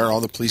 a.m, where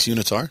all the police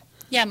units are?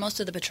 Yeah, most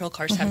of the patrol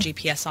cars have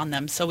GPS on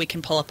them, so we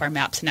can pull up our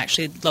maps and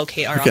actually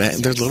locate our officers.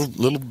 And there's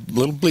little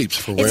bleeps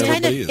for where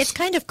everybody is. It's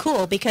kind of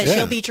cool because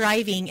you'll be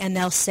driving and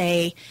they'll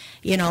say,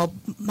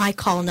 my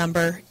call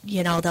number.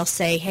 They'll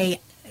say, hey,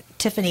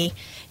 Tiffany,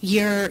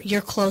 you're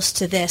close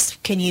to this.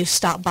 Can you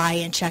stop by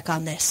and check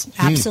on this?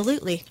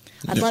 Absolutely,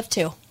 I'd love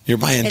to. You're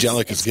my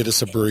Angelicas. Get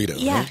us a burrito.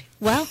 Yeah. Right?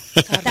 Well,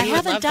 I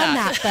haven't done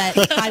that,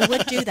 but I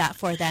would do that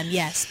for them.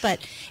 Yes,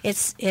 but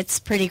it's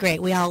pretty great.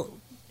 We all,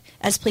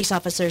 as police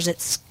officers,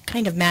 it's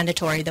kind of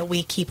mandatory that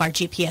we keep our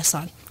GPS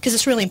on because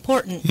it's really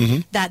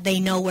important that they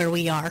know where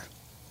we are.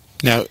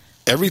 Now,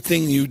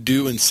 everything you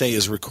do and say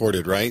is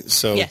recorded, right?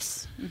 So,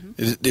 yes.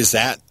 Is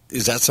that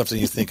something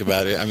you think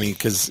about it? I mean,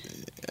 because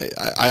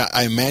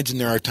I imagine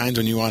there are times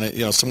when you want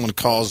to, someone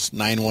calls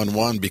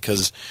 911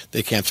 because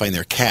they can't find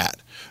their cat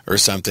or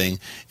something,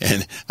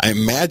 and I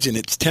imagine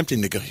it's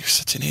tempting to go, "You're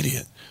such an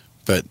idiot,"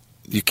 but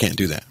you can't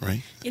do that,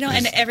 right?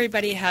 And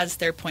everybody has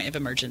their point of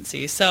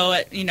emergency. So,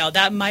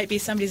 that might be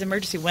somebody's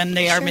emergency when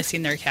they are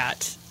missing their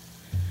cat.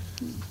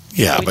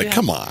 Yeah, but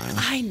come on.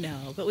 I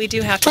know, but we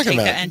do have to take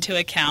that into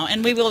account,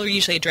 and we will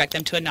usually direct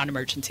them to a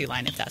non-emergency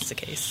line if that's the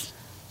case,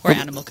 or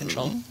animal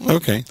control.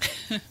 Okay.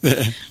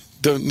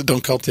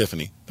 Don't call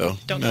Tiffany, though.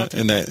 Don't call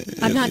Tiffany.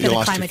 I'm not going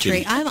to climb a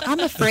tree.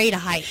 I'm afraid of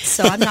heights,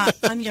 so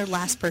I'm your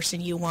last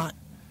person you want.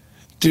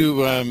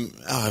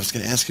 I was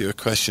going to ask you a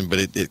question, but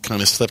it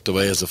kind of slipped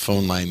away as the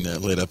phone line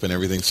lit up and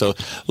everything. So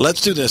let's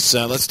do this.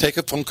 Let's take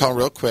a phone call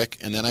real quick,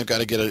 and then I've got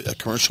to get a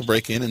commercial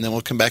break in, and then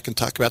we'll come back and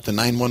talk about the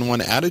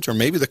 911 outage, or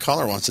maybe the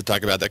caller wants to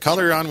talk about that.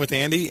 Caller, you're on with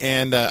Andy,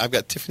 and I've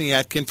got Tiffany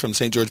Atkin from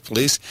St. George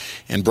Police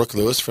and Brooke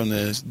Lewis from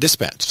the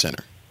Dispatch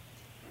Center.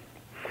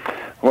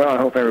 Well, I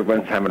hope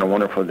everyone's having a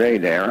wonderful day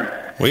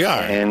there. We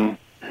are. And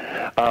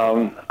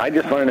I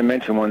just wanted to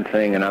mention one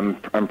thing, and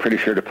I'm pretty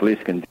sure the police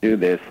can do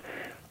this.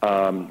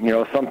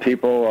 Some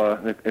people,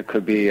 it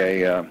could be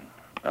a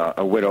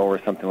widow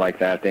or something like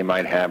that. They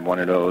might have one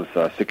of those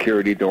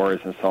security doors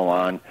and so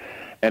on.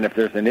 And if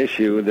there's an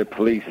issue, the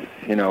police,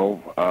 and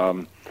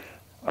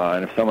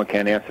if someone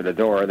can't answer the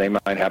door, they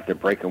might have to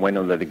break a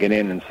window to get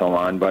in and so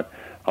on. But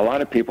a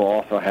lot of people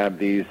also have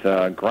these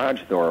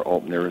garage door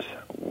openers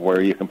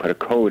where you can put a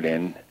code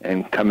in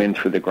and come in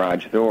through the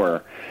garage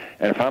door.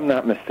 And if I'm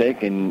not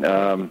mistaken,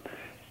 I'm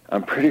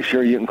pretty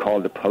sure you can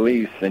call the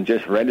police and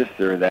just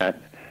register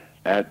that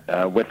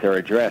with their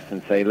address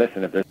and say,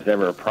 listen, if there's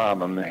ever a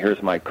problem,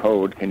 here's my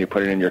code. Can you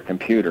put it in your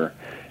computer?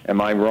 Am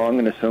I wrong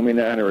in assuming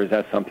that, or is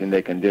that something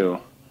they can do?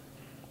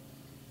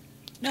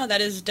 No,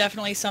 that is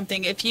definitely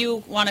something. If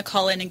you want to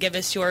call in and give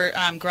us your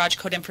garage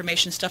code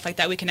information, stuff like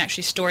that, we can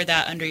actually store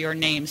that under your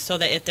name so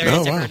that if there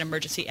is ever an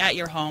emergency at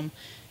your home,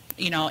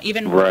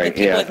 even with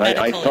people with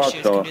medical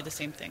issues can do the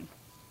same thing.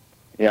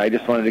 Yeah, I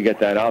just wanted to get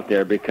that out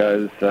there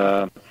because,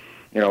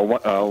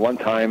 one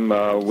time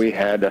we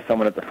had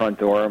someone at the front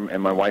door,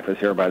 and my wife was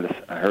here by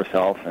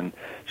herself, and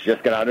she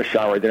just got out of the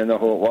shower, didn't know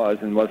who it was,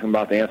 and wasn't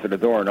about to answer the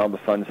door, and all of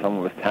a sudden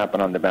someone was tapping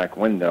on the back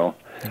window,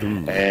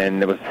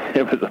 and it was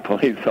a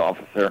police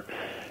officer.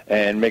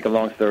 And make a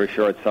long story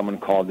short, someone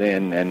called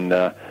in, and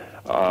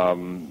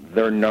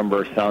their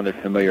number sounded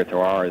familiar to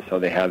ours, so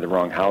they had the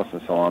wrong house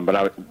and so on.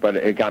 But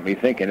it got me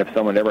thinking, if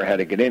someone ever had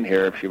to get in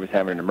here, if she was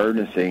having an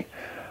emergency,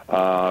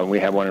 We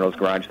have one of those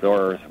garage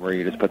doors where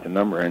you just put the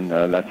number in.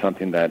 That's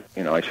something that,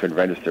 I should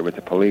register with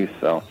the police.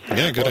 So,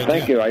 yeah, good idea.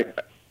 Thank you. I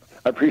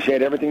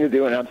appreciate everything you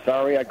do, and I'm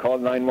sorry I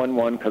called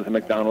 911 because the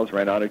McDonald's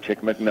ran out of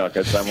Chicken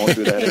McNuggets. I won't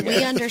do that again.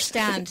 We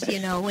understand,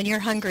 when you're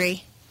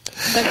hungry.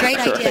 But great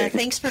idea. Right.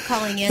 Thanks for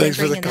calling in Thanks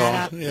and for the bringing call.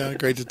 that up. Yeah,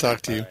 great to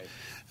talk to you.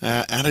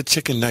 Out of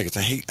chicken nuggets.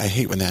 I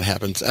hate when that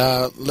happens.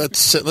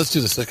 Let's do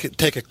this. Let's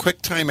take a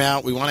quick time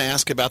out. We want to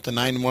ask about the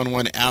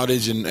 911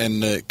 outage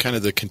and kind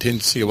of the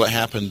contingency of what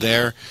happened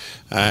there.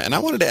 And I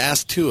wanted to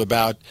ask, too,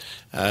 about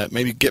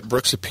maybe get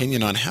Brooke's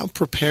opinion on how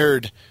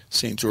prepared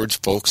St. George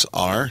folks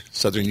are,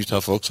 Southern Utah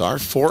folks are,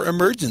 for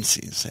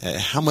emergencies.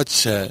 How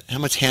much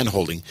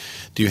hand-holding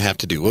do you have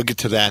to do? We'll get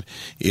to that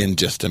in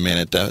just a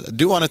minute. I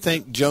do want to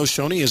thank Joe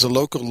Shoney as a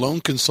local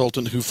loan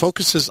consultant who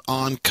focuses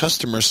on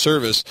customer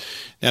service.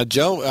 Now,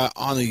 Joe,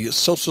 on the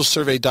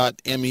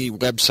socialsurvey.me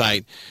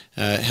website,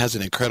 has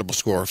an incredible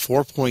score,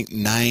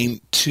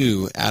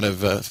 4.92 out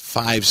of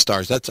 5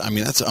 stars. That's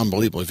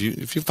unbelievable.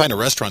 If you find a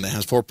restaurant that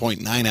has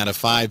 4.9 out of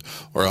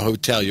 5 or a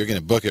hotel, you're going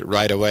to book it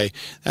right away.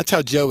 That's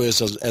how Joe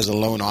is as a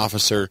loan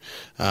officer,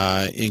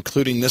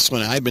 including this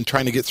one. I've been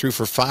trying to get through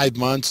for 5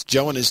 months.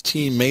 Joe and his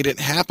team made it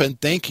happen.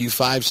 Thank you.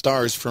 5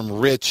 stars from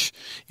Rich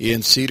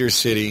in Cedar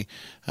City.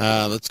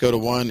 Let's go to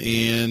one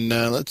in,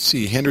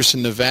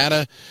 Henderson,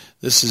 Nevada.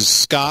 This is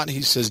Scott.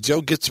 He says,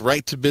 Joe gets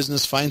right to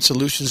business, finds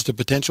solutions to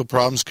potential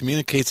problems,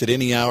 communicates at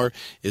any hour,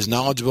 is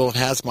knowledgeable,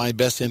 has my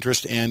best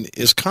interest, and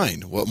is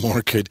kind. What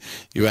more could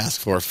you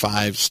ask for?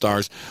 5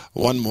 stars.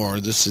 One more.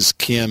 This is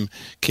Kim.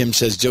 Kim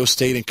says, Joe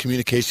stayed in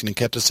communication and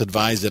kept us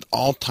advised at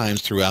all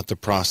times throughout the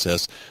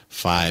process.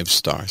 5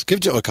 stars.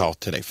 Give Joe a call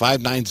today.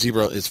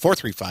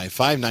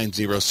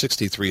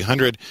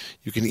 435-590-6300.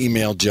 You can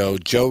email Joe,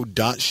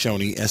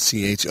 joe.shoney,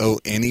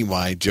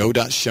 S-C-H-O-N-E-Y,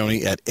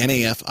 joe.shoney at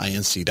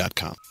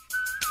nafinc.com.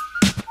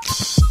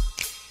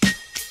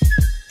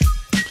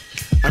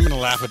 I'm going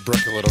to laugh at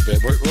Brooke a little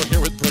bit. We're here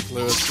with Brooke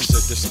Lewis. She's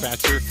a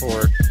dispatcher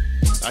for,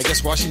 I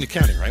guess, Washington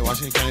County, right?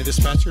 Washington County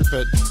dispatcher.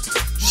 But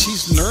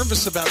she's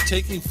nervous about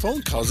taking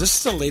phone calls. This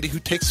is a lady who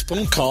takes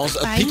phone calls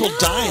of people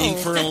dying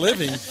for a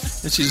living.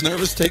 And she's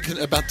nervous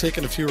about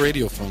taking a few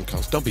radio phone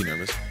calls. Don't be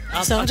nervous.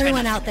 So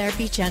everyone out there,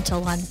 be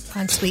gentle on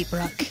Sweet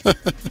Brooke.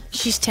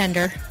 She's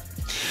tender.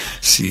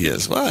 She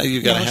is. Well,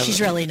 you got to have.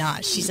 She's really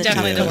not. She's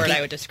definitely the word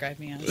I would describe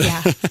me as.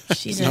 Yeah,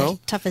 she's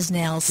tough as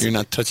nails. You're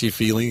not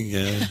touchy-feely.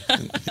 Yeah.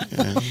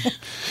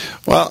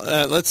 Well,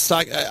 let's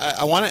talk.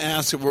 I want to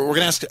ask. We're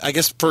going to ask. I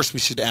guess first we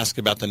should ask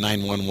about the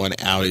 911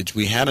 outage.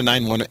 We had a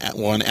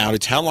 911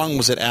 outage. How long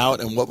was it out,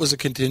 and what was the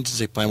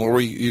contingency plan? What were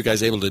you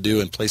guys able to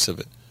do in place of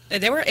it?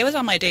 It was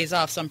on my days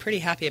off, so I'm pretty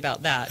happy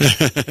about that.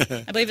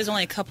 I believe it was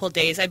only a couple of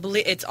days. I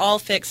believe it's all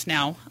fixed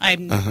now.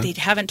 They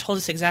haven't told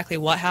us exactly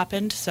what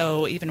happened,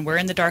 so even we're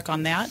in the dark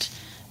on that.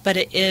 But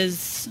it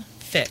is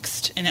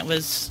fixed, and it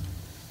was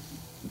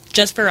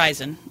just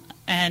Verizon.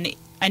 And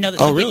I know that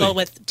some people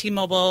with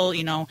T-Mobile,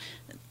 there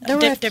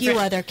were a few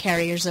other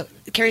carriers, but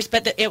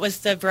it was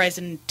the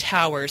Verizon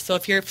towers. So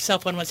if your cell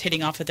phone was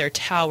hitting off of their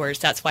towers,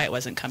 that's why it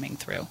wasn't coming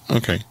through.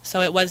 Okay.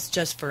 So it was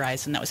just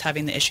Verizon that was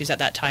having the issues at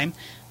that time.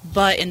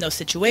 But in those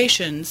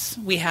situations,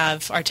 we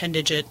have our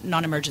 10-digit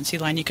non-emergency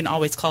line. You can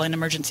always call in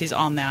emergencies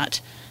on that,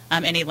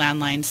 any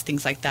landlines,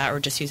 things like that, or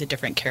just use a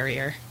different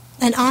carrier.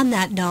 And on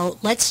that note,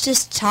 let's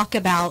just talk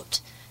about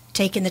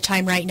taking the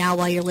time right now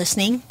while you're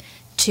listening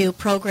to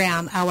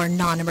program our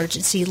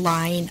non-emergency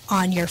line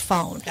on your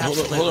phone.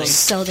 Absolutely. Hold on.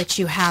 So that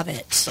you have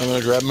it. I'm going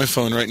to grab my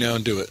phone right now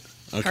and do it.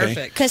 Okay.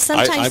 Perfect. Because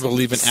sometimes I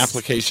believe in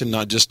application,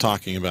 not just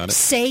talking about it.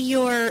 Say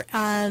you're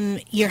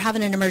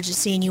having an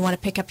emergency and you want to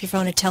pick up your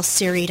phone and tell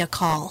Siri to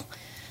call.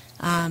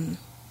 I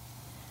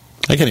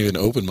can't even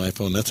open my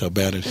phone. That's how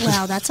bad it is.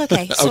 Well, that's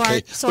okay. So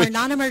Okay. our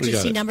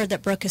non-emergency number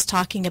that Brooke is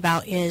talking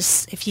about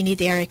is, if you need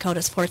the area code,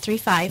 is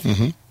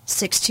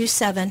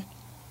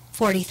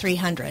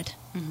 435-627-4300.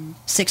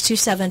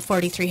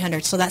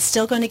 627-4300. So that's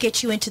still going to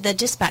get you into the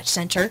dispatch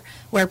center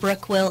where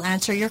Brooke will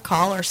answer your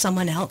call or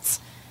someone else.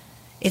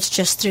 It's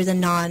just through the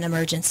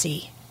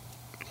non-emergency.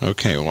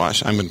 Okay, I'm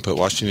going to put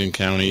Washington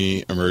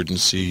County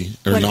emergency,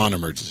 or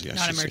non-emergency, I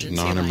should say.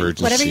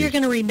 Non-emergency. Whatever you're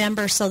going to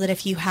remember, so that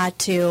if you had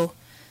to,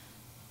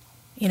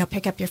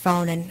 pick up your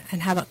phone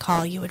and have it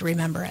call, you would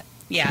remember it.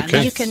 Yeah.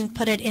 Okay. You can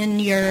put it in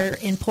your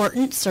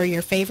importance or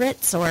your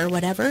favorites or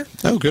whatever.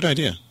 Oh, good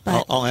idea.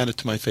 But I'll add it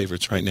to my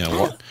favorites right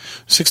now.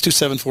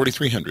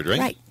 627-4300,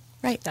 right?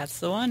 Right.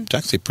 That's the one. It's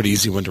actually a pretty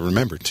easy one to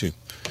remember, too.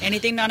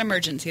 Anything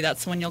non-emergency,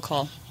 that's the one you'll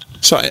call.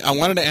 So I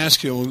wanted to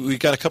ask you, we've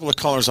got a couple of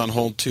callers on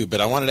hold too,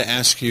 but I wanted to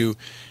ask you,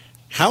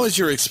 how has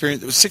your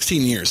experience, it was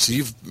 16 years, so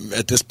you've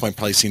at this point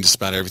probably seen just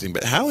about everything,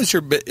 but how has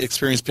your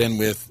experience been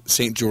with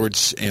St.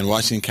 George and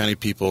Washington County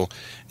people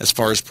as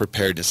far as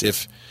preparedness?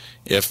 If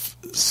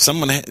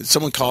someone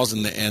calls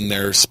and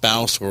their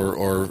spouse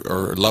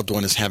or loved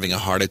one is having a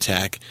heart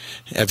attack,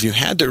 have you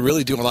had to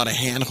really do a lot of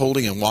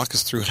hand-holding and walk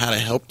us through how to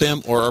help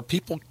them, or are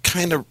people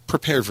kind of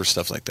prepared for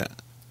stuff like that?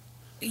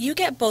 You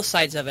get both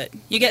sides of it.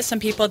 You get some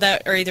people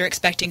that are either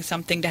expecting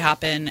something to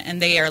happen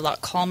and they are a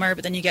lot calmer,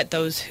 but then you get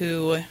those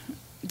who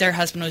their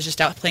husband was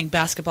just out playing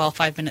basketball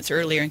 5 minutes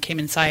earlier and came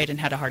inside and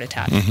had a heart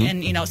attack.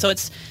 And, so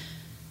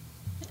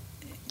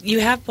you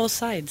have both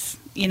sides.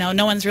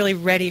 No one's really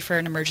ready for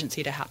an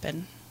emergency to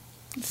happen.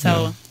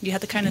 So you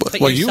have to kind of put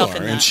yourself in that.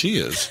 Well, you are, and she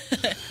is.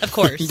 Of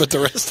course. But the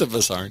rest of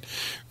us aren't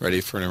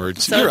ready for an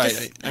emergency. So You're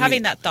right.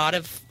 Having that thought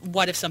of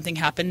what if something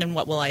happened and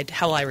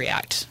how will I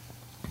react?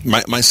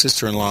 My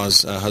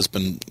sister-in-law's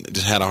husband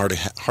just had a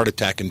heart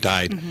attack and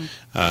died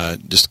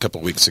just a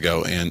couple of weeks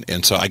ago,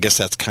 and so I guess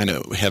that's kind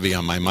of heavy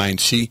on my mind.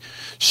 She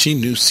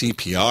knew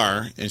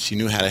CPR and she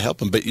knew how to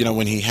help him, but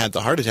when he had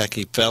the heart attack,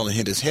 he fell and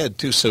hit his head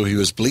too, so he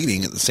was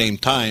bleeding at the same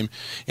time,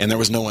 and there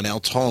was no one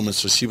else home, and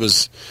so she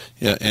was,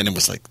 and it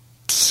was like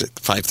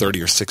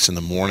 5:30 or 6 in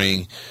the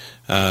morning.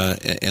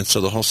 And so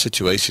the whole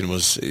situation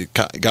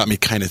got me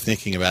kind of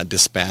thinking about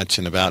dispatch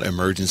and about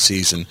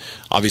emergencies. And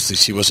obviously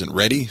she wasn't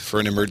ready for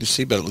an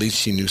emergency, but at least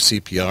she knew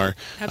CPR.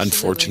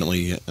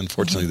 Absolutely.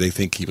 Unfortunately, they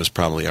think he was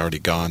probably already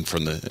gone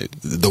from the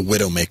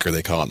widowmaker,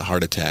 they call it, the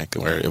heart attack,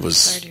 where it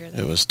was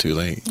too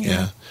late.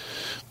 Yeah.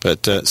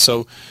 But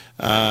so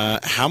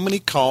how many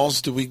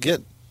calls do we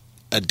get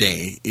a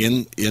day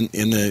in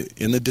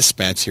the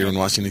dispatch here in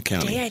Washington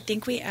County? I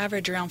think we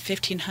average around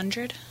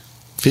 1,500.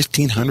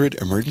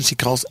 1,500 emergency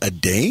calls a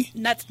day?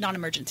 And that's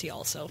non-emergency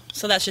also.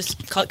 So that's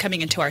just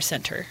coming into our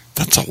center.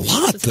 That's a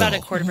lot, so it's about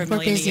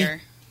 $250,000 a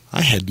year.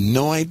 I had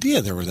no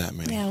idea there were that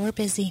many. Yeah, we're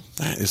busy.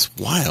 That is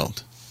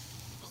wild.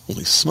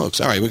 Holy smokes.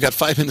 All right, we've got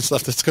 5 minutes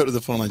left. Let's go to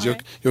the phone lines. You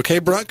okay,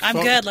 Brooke? I'm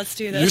good. Let's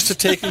do this. Used to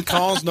taking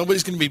calls.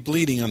 Nobody's going to be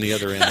bleeding on the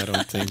other end, I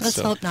don't think. Let's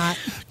hope not.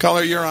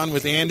 Caller, you're on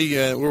with Andy.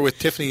 We're with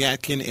Tiffany,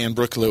 Atkin, and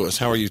Brooke Lewis.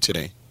 How are you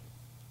today?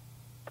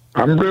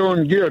 I'm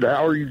doing good.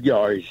 How are you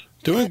guys?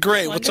 Doing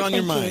great. What's on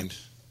your mind?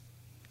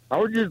 I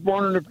was just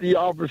wondering if the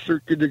officer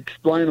could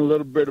explain a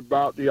little bit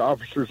about the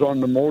officers on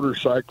the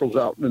motorcycles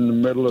out in the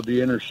middle of the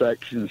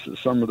intersections at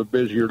some of the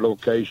busier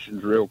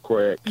locations real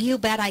quick. You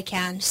bet I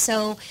can.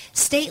 So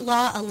state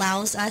law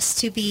allows us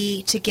to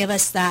give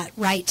us that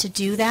right to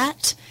do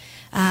that.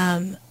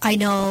 I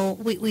know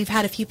we've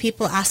had a few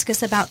people ask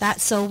us about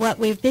that. So what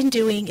we've been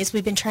doing is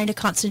we've been trying to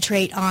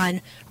concentrate on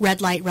red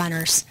light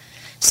runners.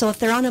 So if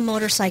they're on a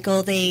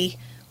motorcycle, they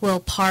will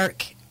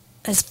park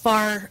as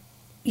far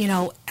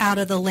out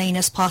of the lane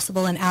as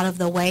possible and out of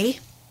the way,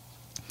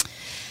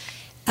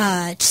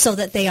 so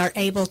that they are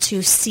able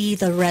to see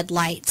the red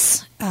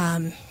lights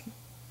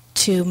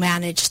to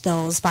manage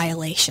those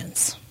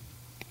violations.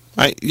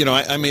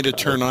 I made a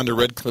turn onto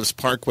Red Cliffs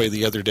Parkway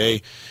the other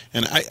day,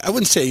 and I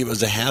wouldn't say it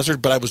was a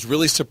hazard, but I was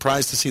really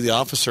surprised to see the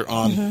officer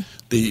on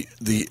the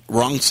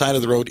wrong side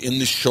of the road in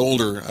the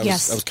shoulder. I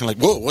was kind of like,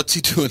 whoa, what's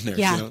he doing there?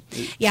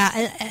 Yeah,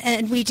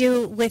 and we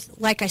do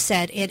like I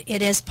said,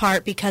 it is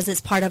because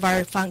it's part of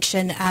our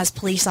function as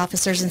police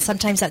officers, and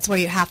sometimes that's where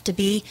you have to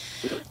be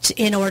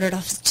in order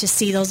to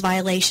see those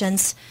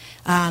violations.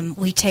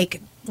 We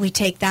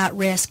take that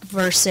risk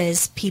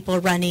versus people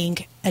running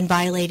and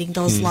violating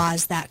those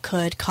laws that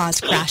could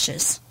cause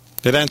crashes.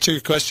 Did that answer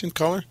your question,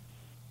 caller?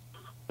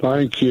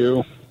 Thank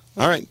you.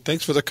 All right.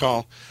 Thanks for the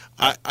call.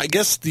 I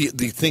guess the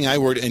thing I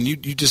worried, and you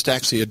just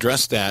actually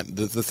addressed that,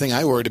 the thing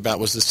I worried about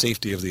was the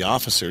safety of the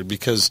officer,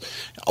 because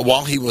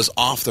while he was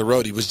off the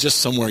road, he was just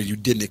somewhere you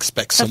didn't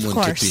expect someone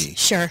to be.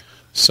 Sure.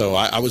 So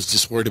I was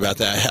just worried about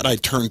that. Had I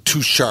turned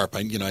too sharp,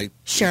 I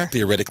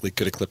theoretically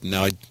could have clipped him.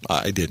 Now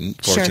I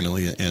didn't,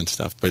 fortunately, and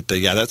stuff. But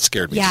that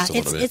scared me just a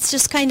little bit. It's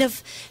just kind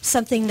of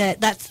something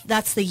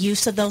that's the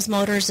use of those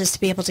motors, is to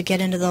be able to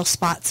get into those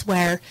spots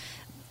where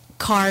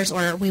cars,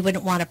 or we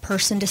wouldn't want a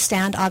person to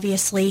stand,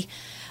 obviously,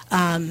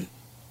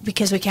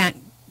 because we can't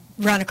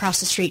run across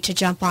the street to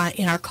jump on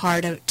in our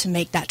car to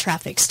make that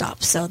traffic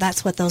stop. So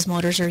that's what those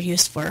motors are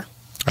used for.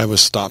 I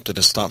was stopped at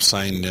a stop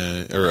sign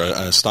or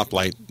a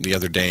stoplight the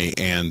other day,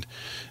 and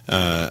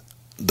the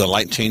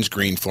light changed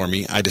green for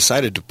me. I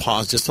decided to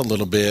pause just a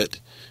little bit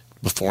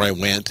before I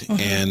went,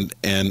 and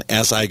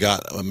as I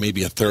got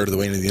maybe a third of the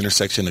way into the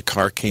intersection, a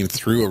car came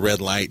through a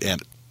red light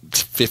at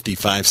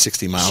 55,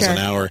 60 miles an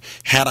hour.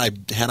 Had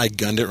I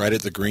gunned it right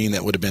at the green,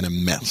 that would have been a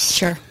mess.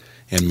 Sure.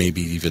 And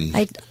maybe even...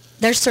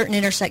 There's certain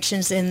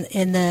intersections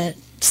in the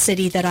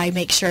city that I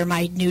make sure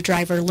my new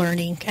driver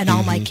learning and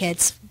all my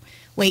kids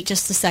wait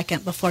just a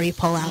second before you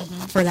pull out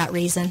for that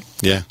reason.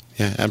 Yeah,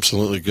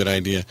 absolutely. Good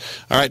idea.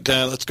 All right,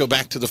 let's go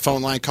back to the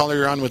phone line. Caller,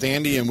 you're on with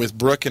Andy and with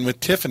Brooke and with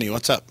Tiffany.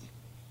 What's up?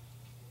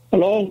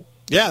 Hello?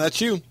 Yeah, that's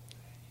you.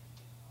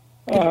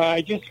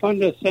 I just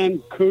wanted to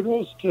send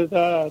kudos to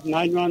the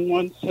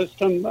 911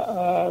 system,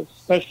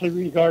 especially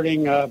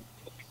regarding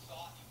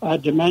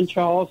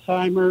dementia,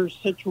 Alzheimer's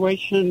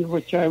situation,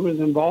 which I was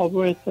involved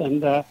with,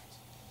 and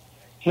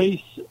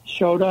police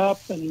showed up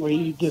and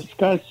we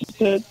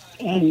discussed it,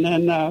 and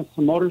then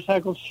some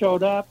motorcycles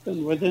showed up,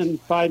 and within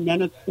 5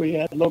 minutes we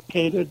had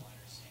located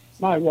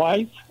my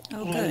wife.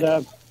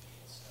 Oh,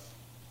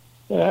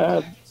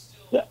 good.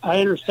 I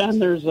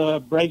understand there's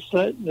a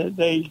bracelet that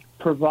they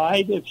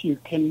provide if you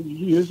can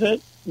use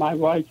it. My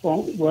wife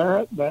won't wear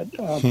it, but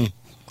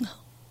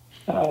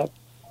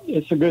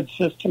it's a good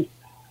system.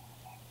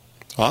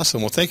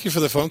 Awesome. Well, thank you for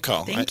the phone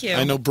call. Thank you.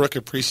 I know Brooke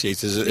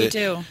appreciates it. We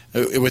do.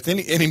 With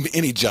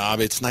any job,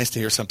 it's nice to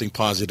hear something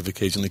positive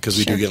occasionally because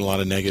we do get a lot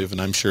of negative,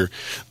 and I'm sure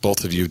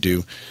both of you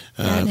do.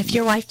 And if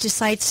your wife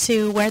decides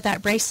to wear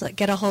that bracelet,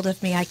 get a hold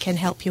of me. I can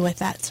help you with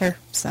that, sir.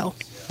 So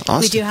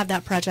we do have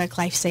that Project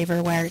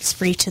Lifesaver where it's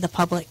free to the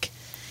public,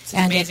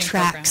 and it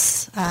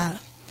tracks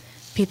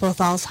people with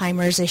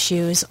Alzheimer's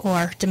issues,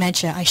 or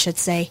dementia, I should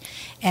say,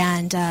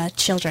 and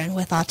children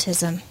with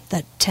autism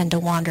that tend to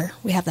wander.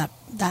 We have that.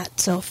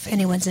 So if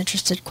anyone's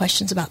interested,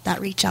 questions about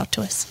that, reach out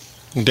to us.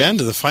 Down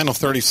to the final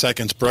 30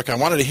 seconds, Brooke. I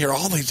wanted to hear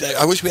all these.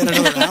 I wish we had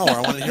another hour.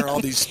 I want to hear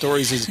all these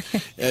stories.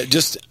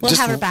 We'll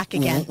have her back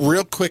again.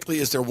 Real quickly,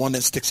 is there one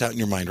that sticks out in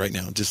your mind right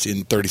now, just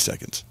in 30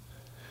 seconds?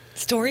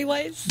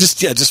 Story-wise?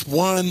 Just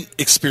one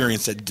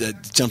experience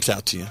that jumps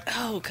out to you.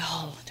 Oh,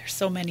 God. There's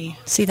so many.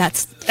 See,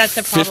 that's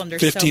the problem.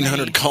 There's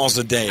 1,500 calls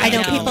a day. I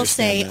know people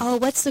say, "Oh,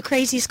 what's the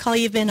craziest call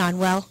you've been on?"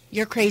 Well,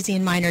 you're crazy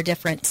and mine are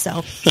different,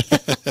 so.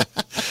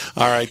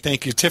 All right,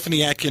 thank you.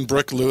 Tiffany, Atkin,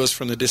 Brooke Lewis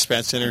from the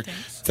Dispatch Center.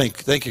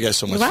 Thank you guys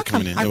so much for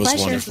coming in. Our it was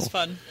pleasure. wonderful. This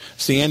was fun.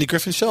 It's the Andy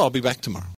Griffin Show. I'll be back tomorrow.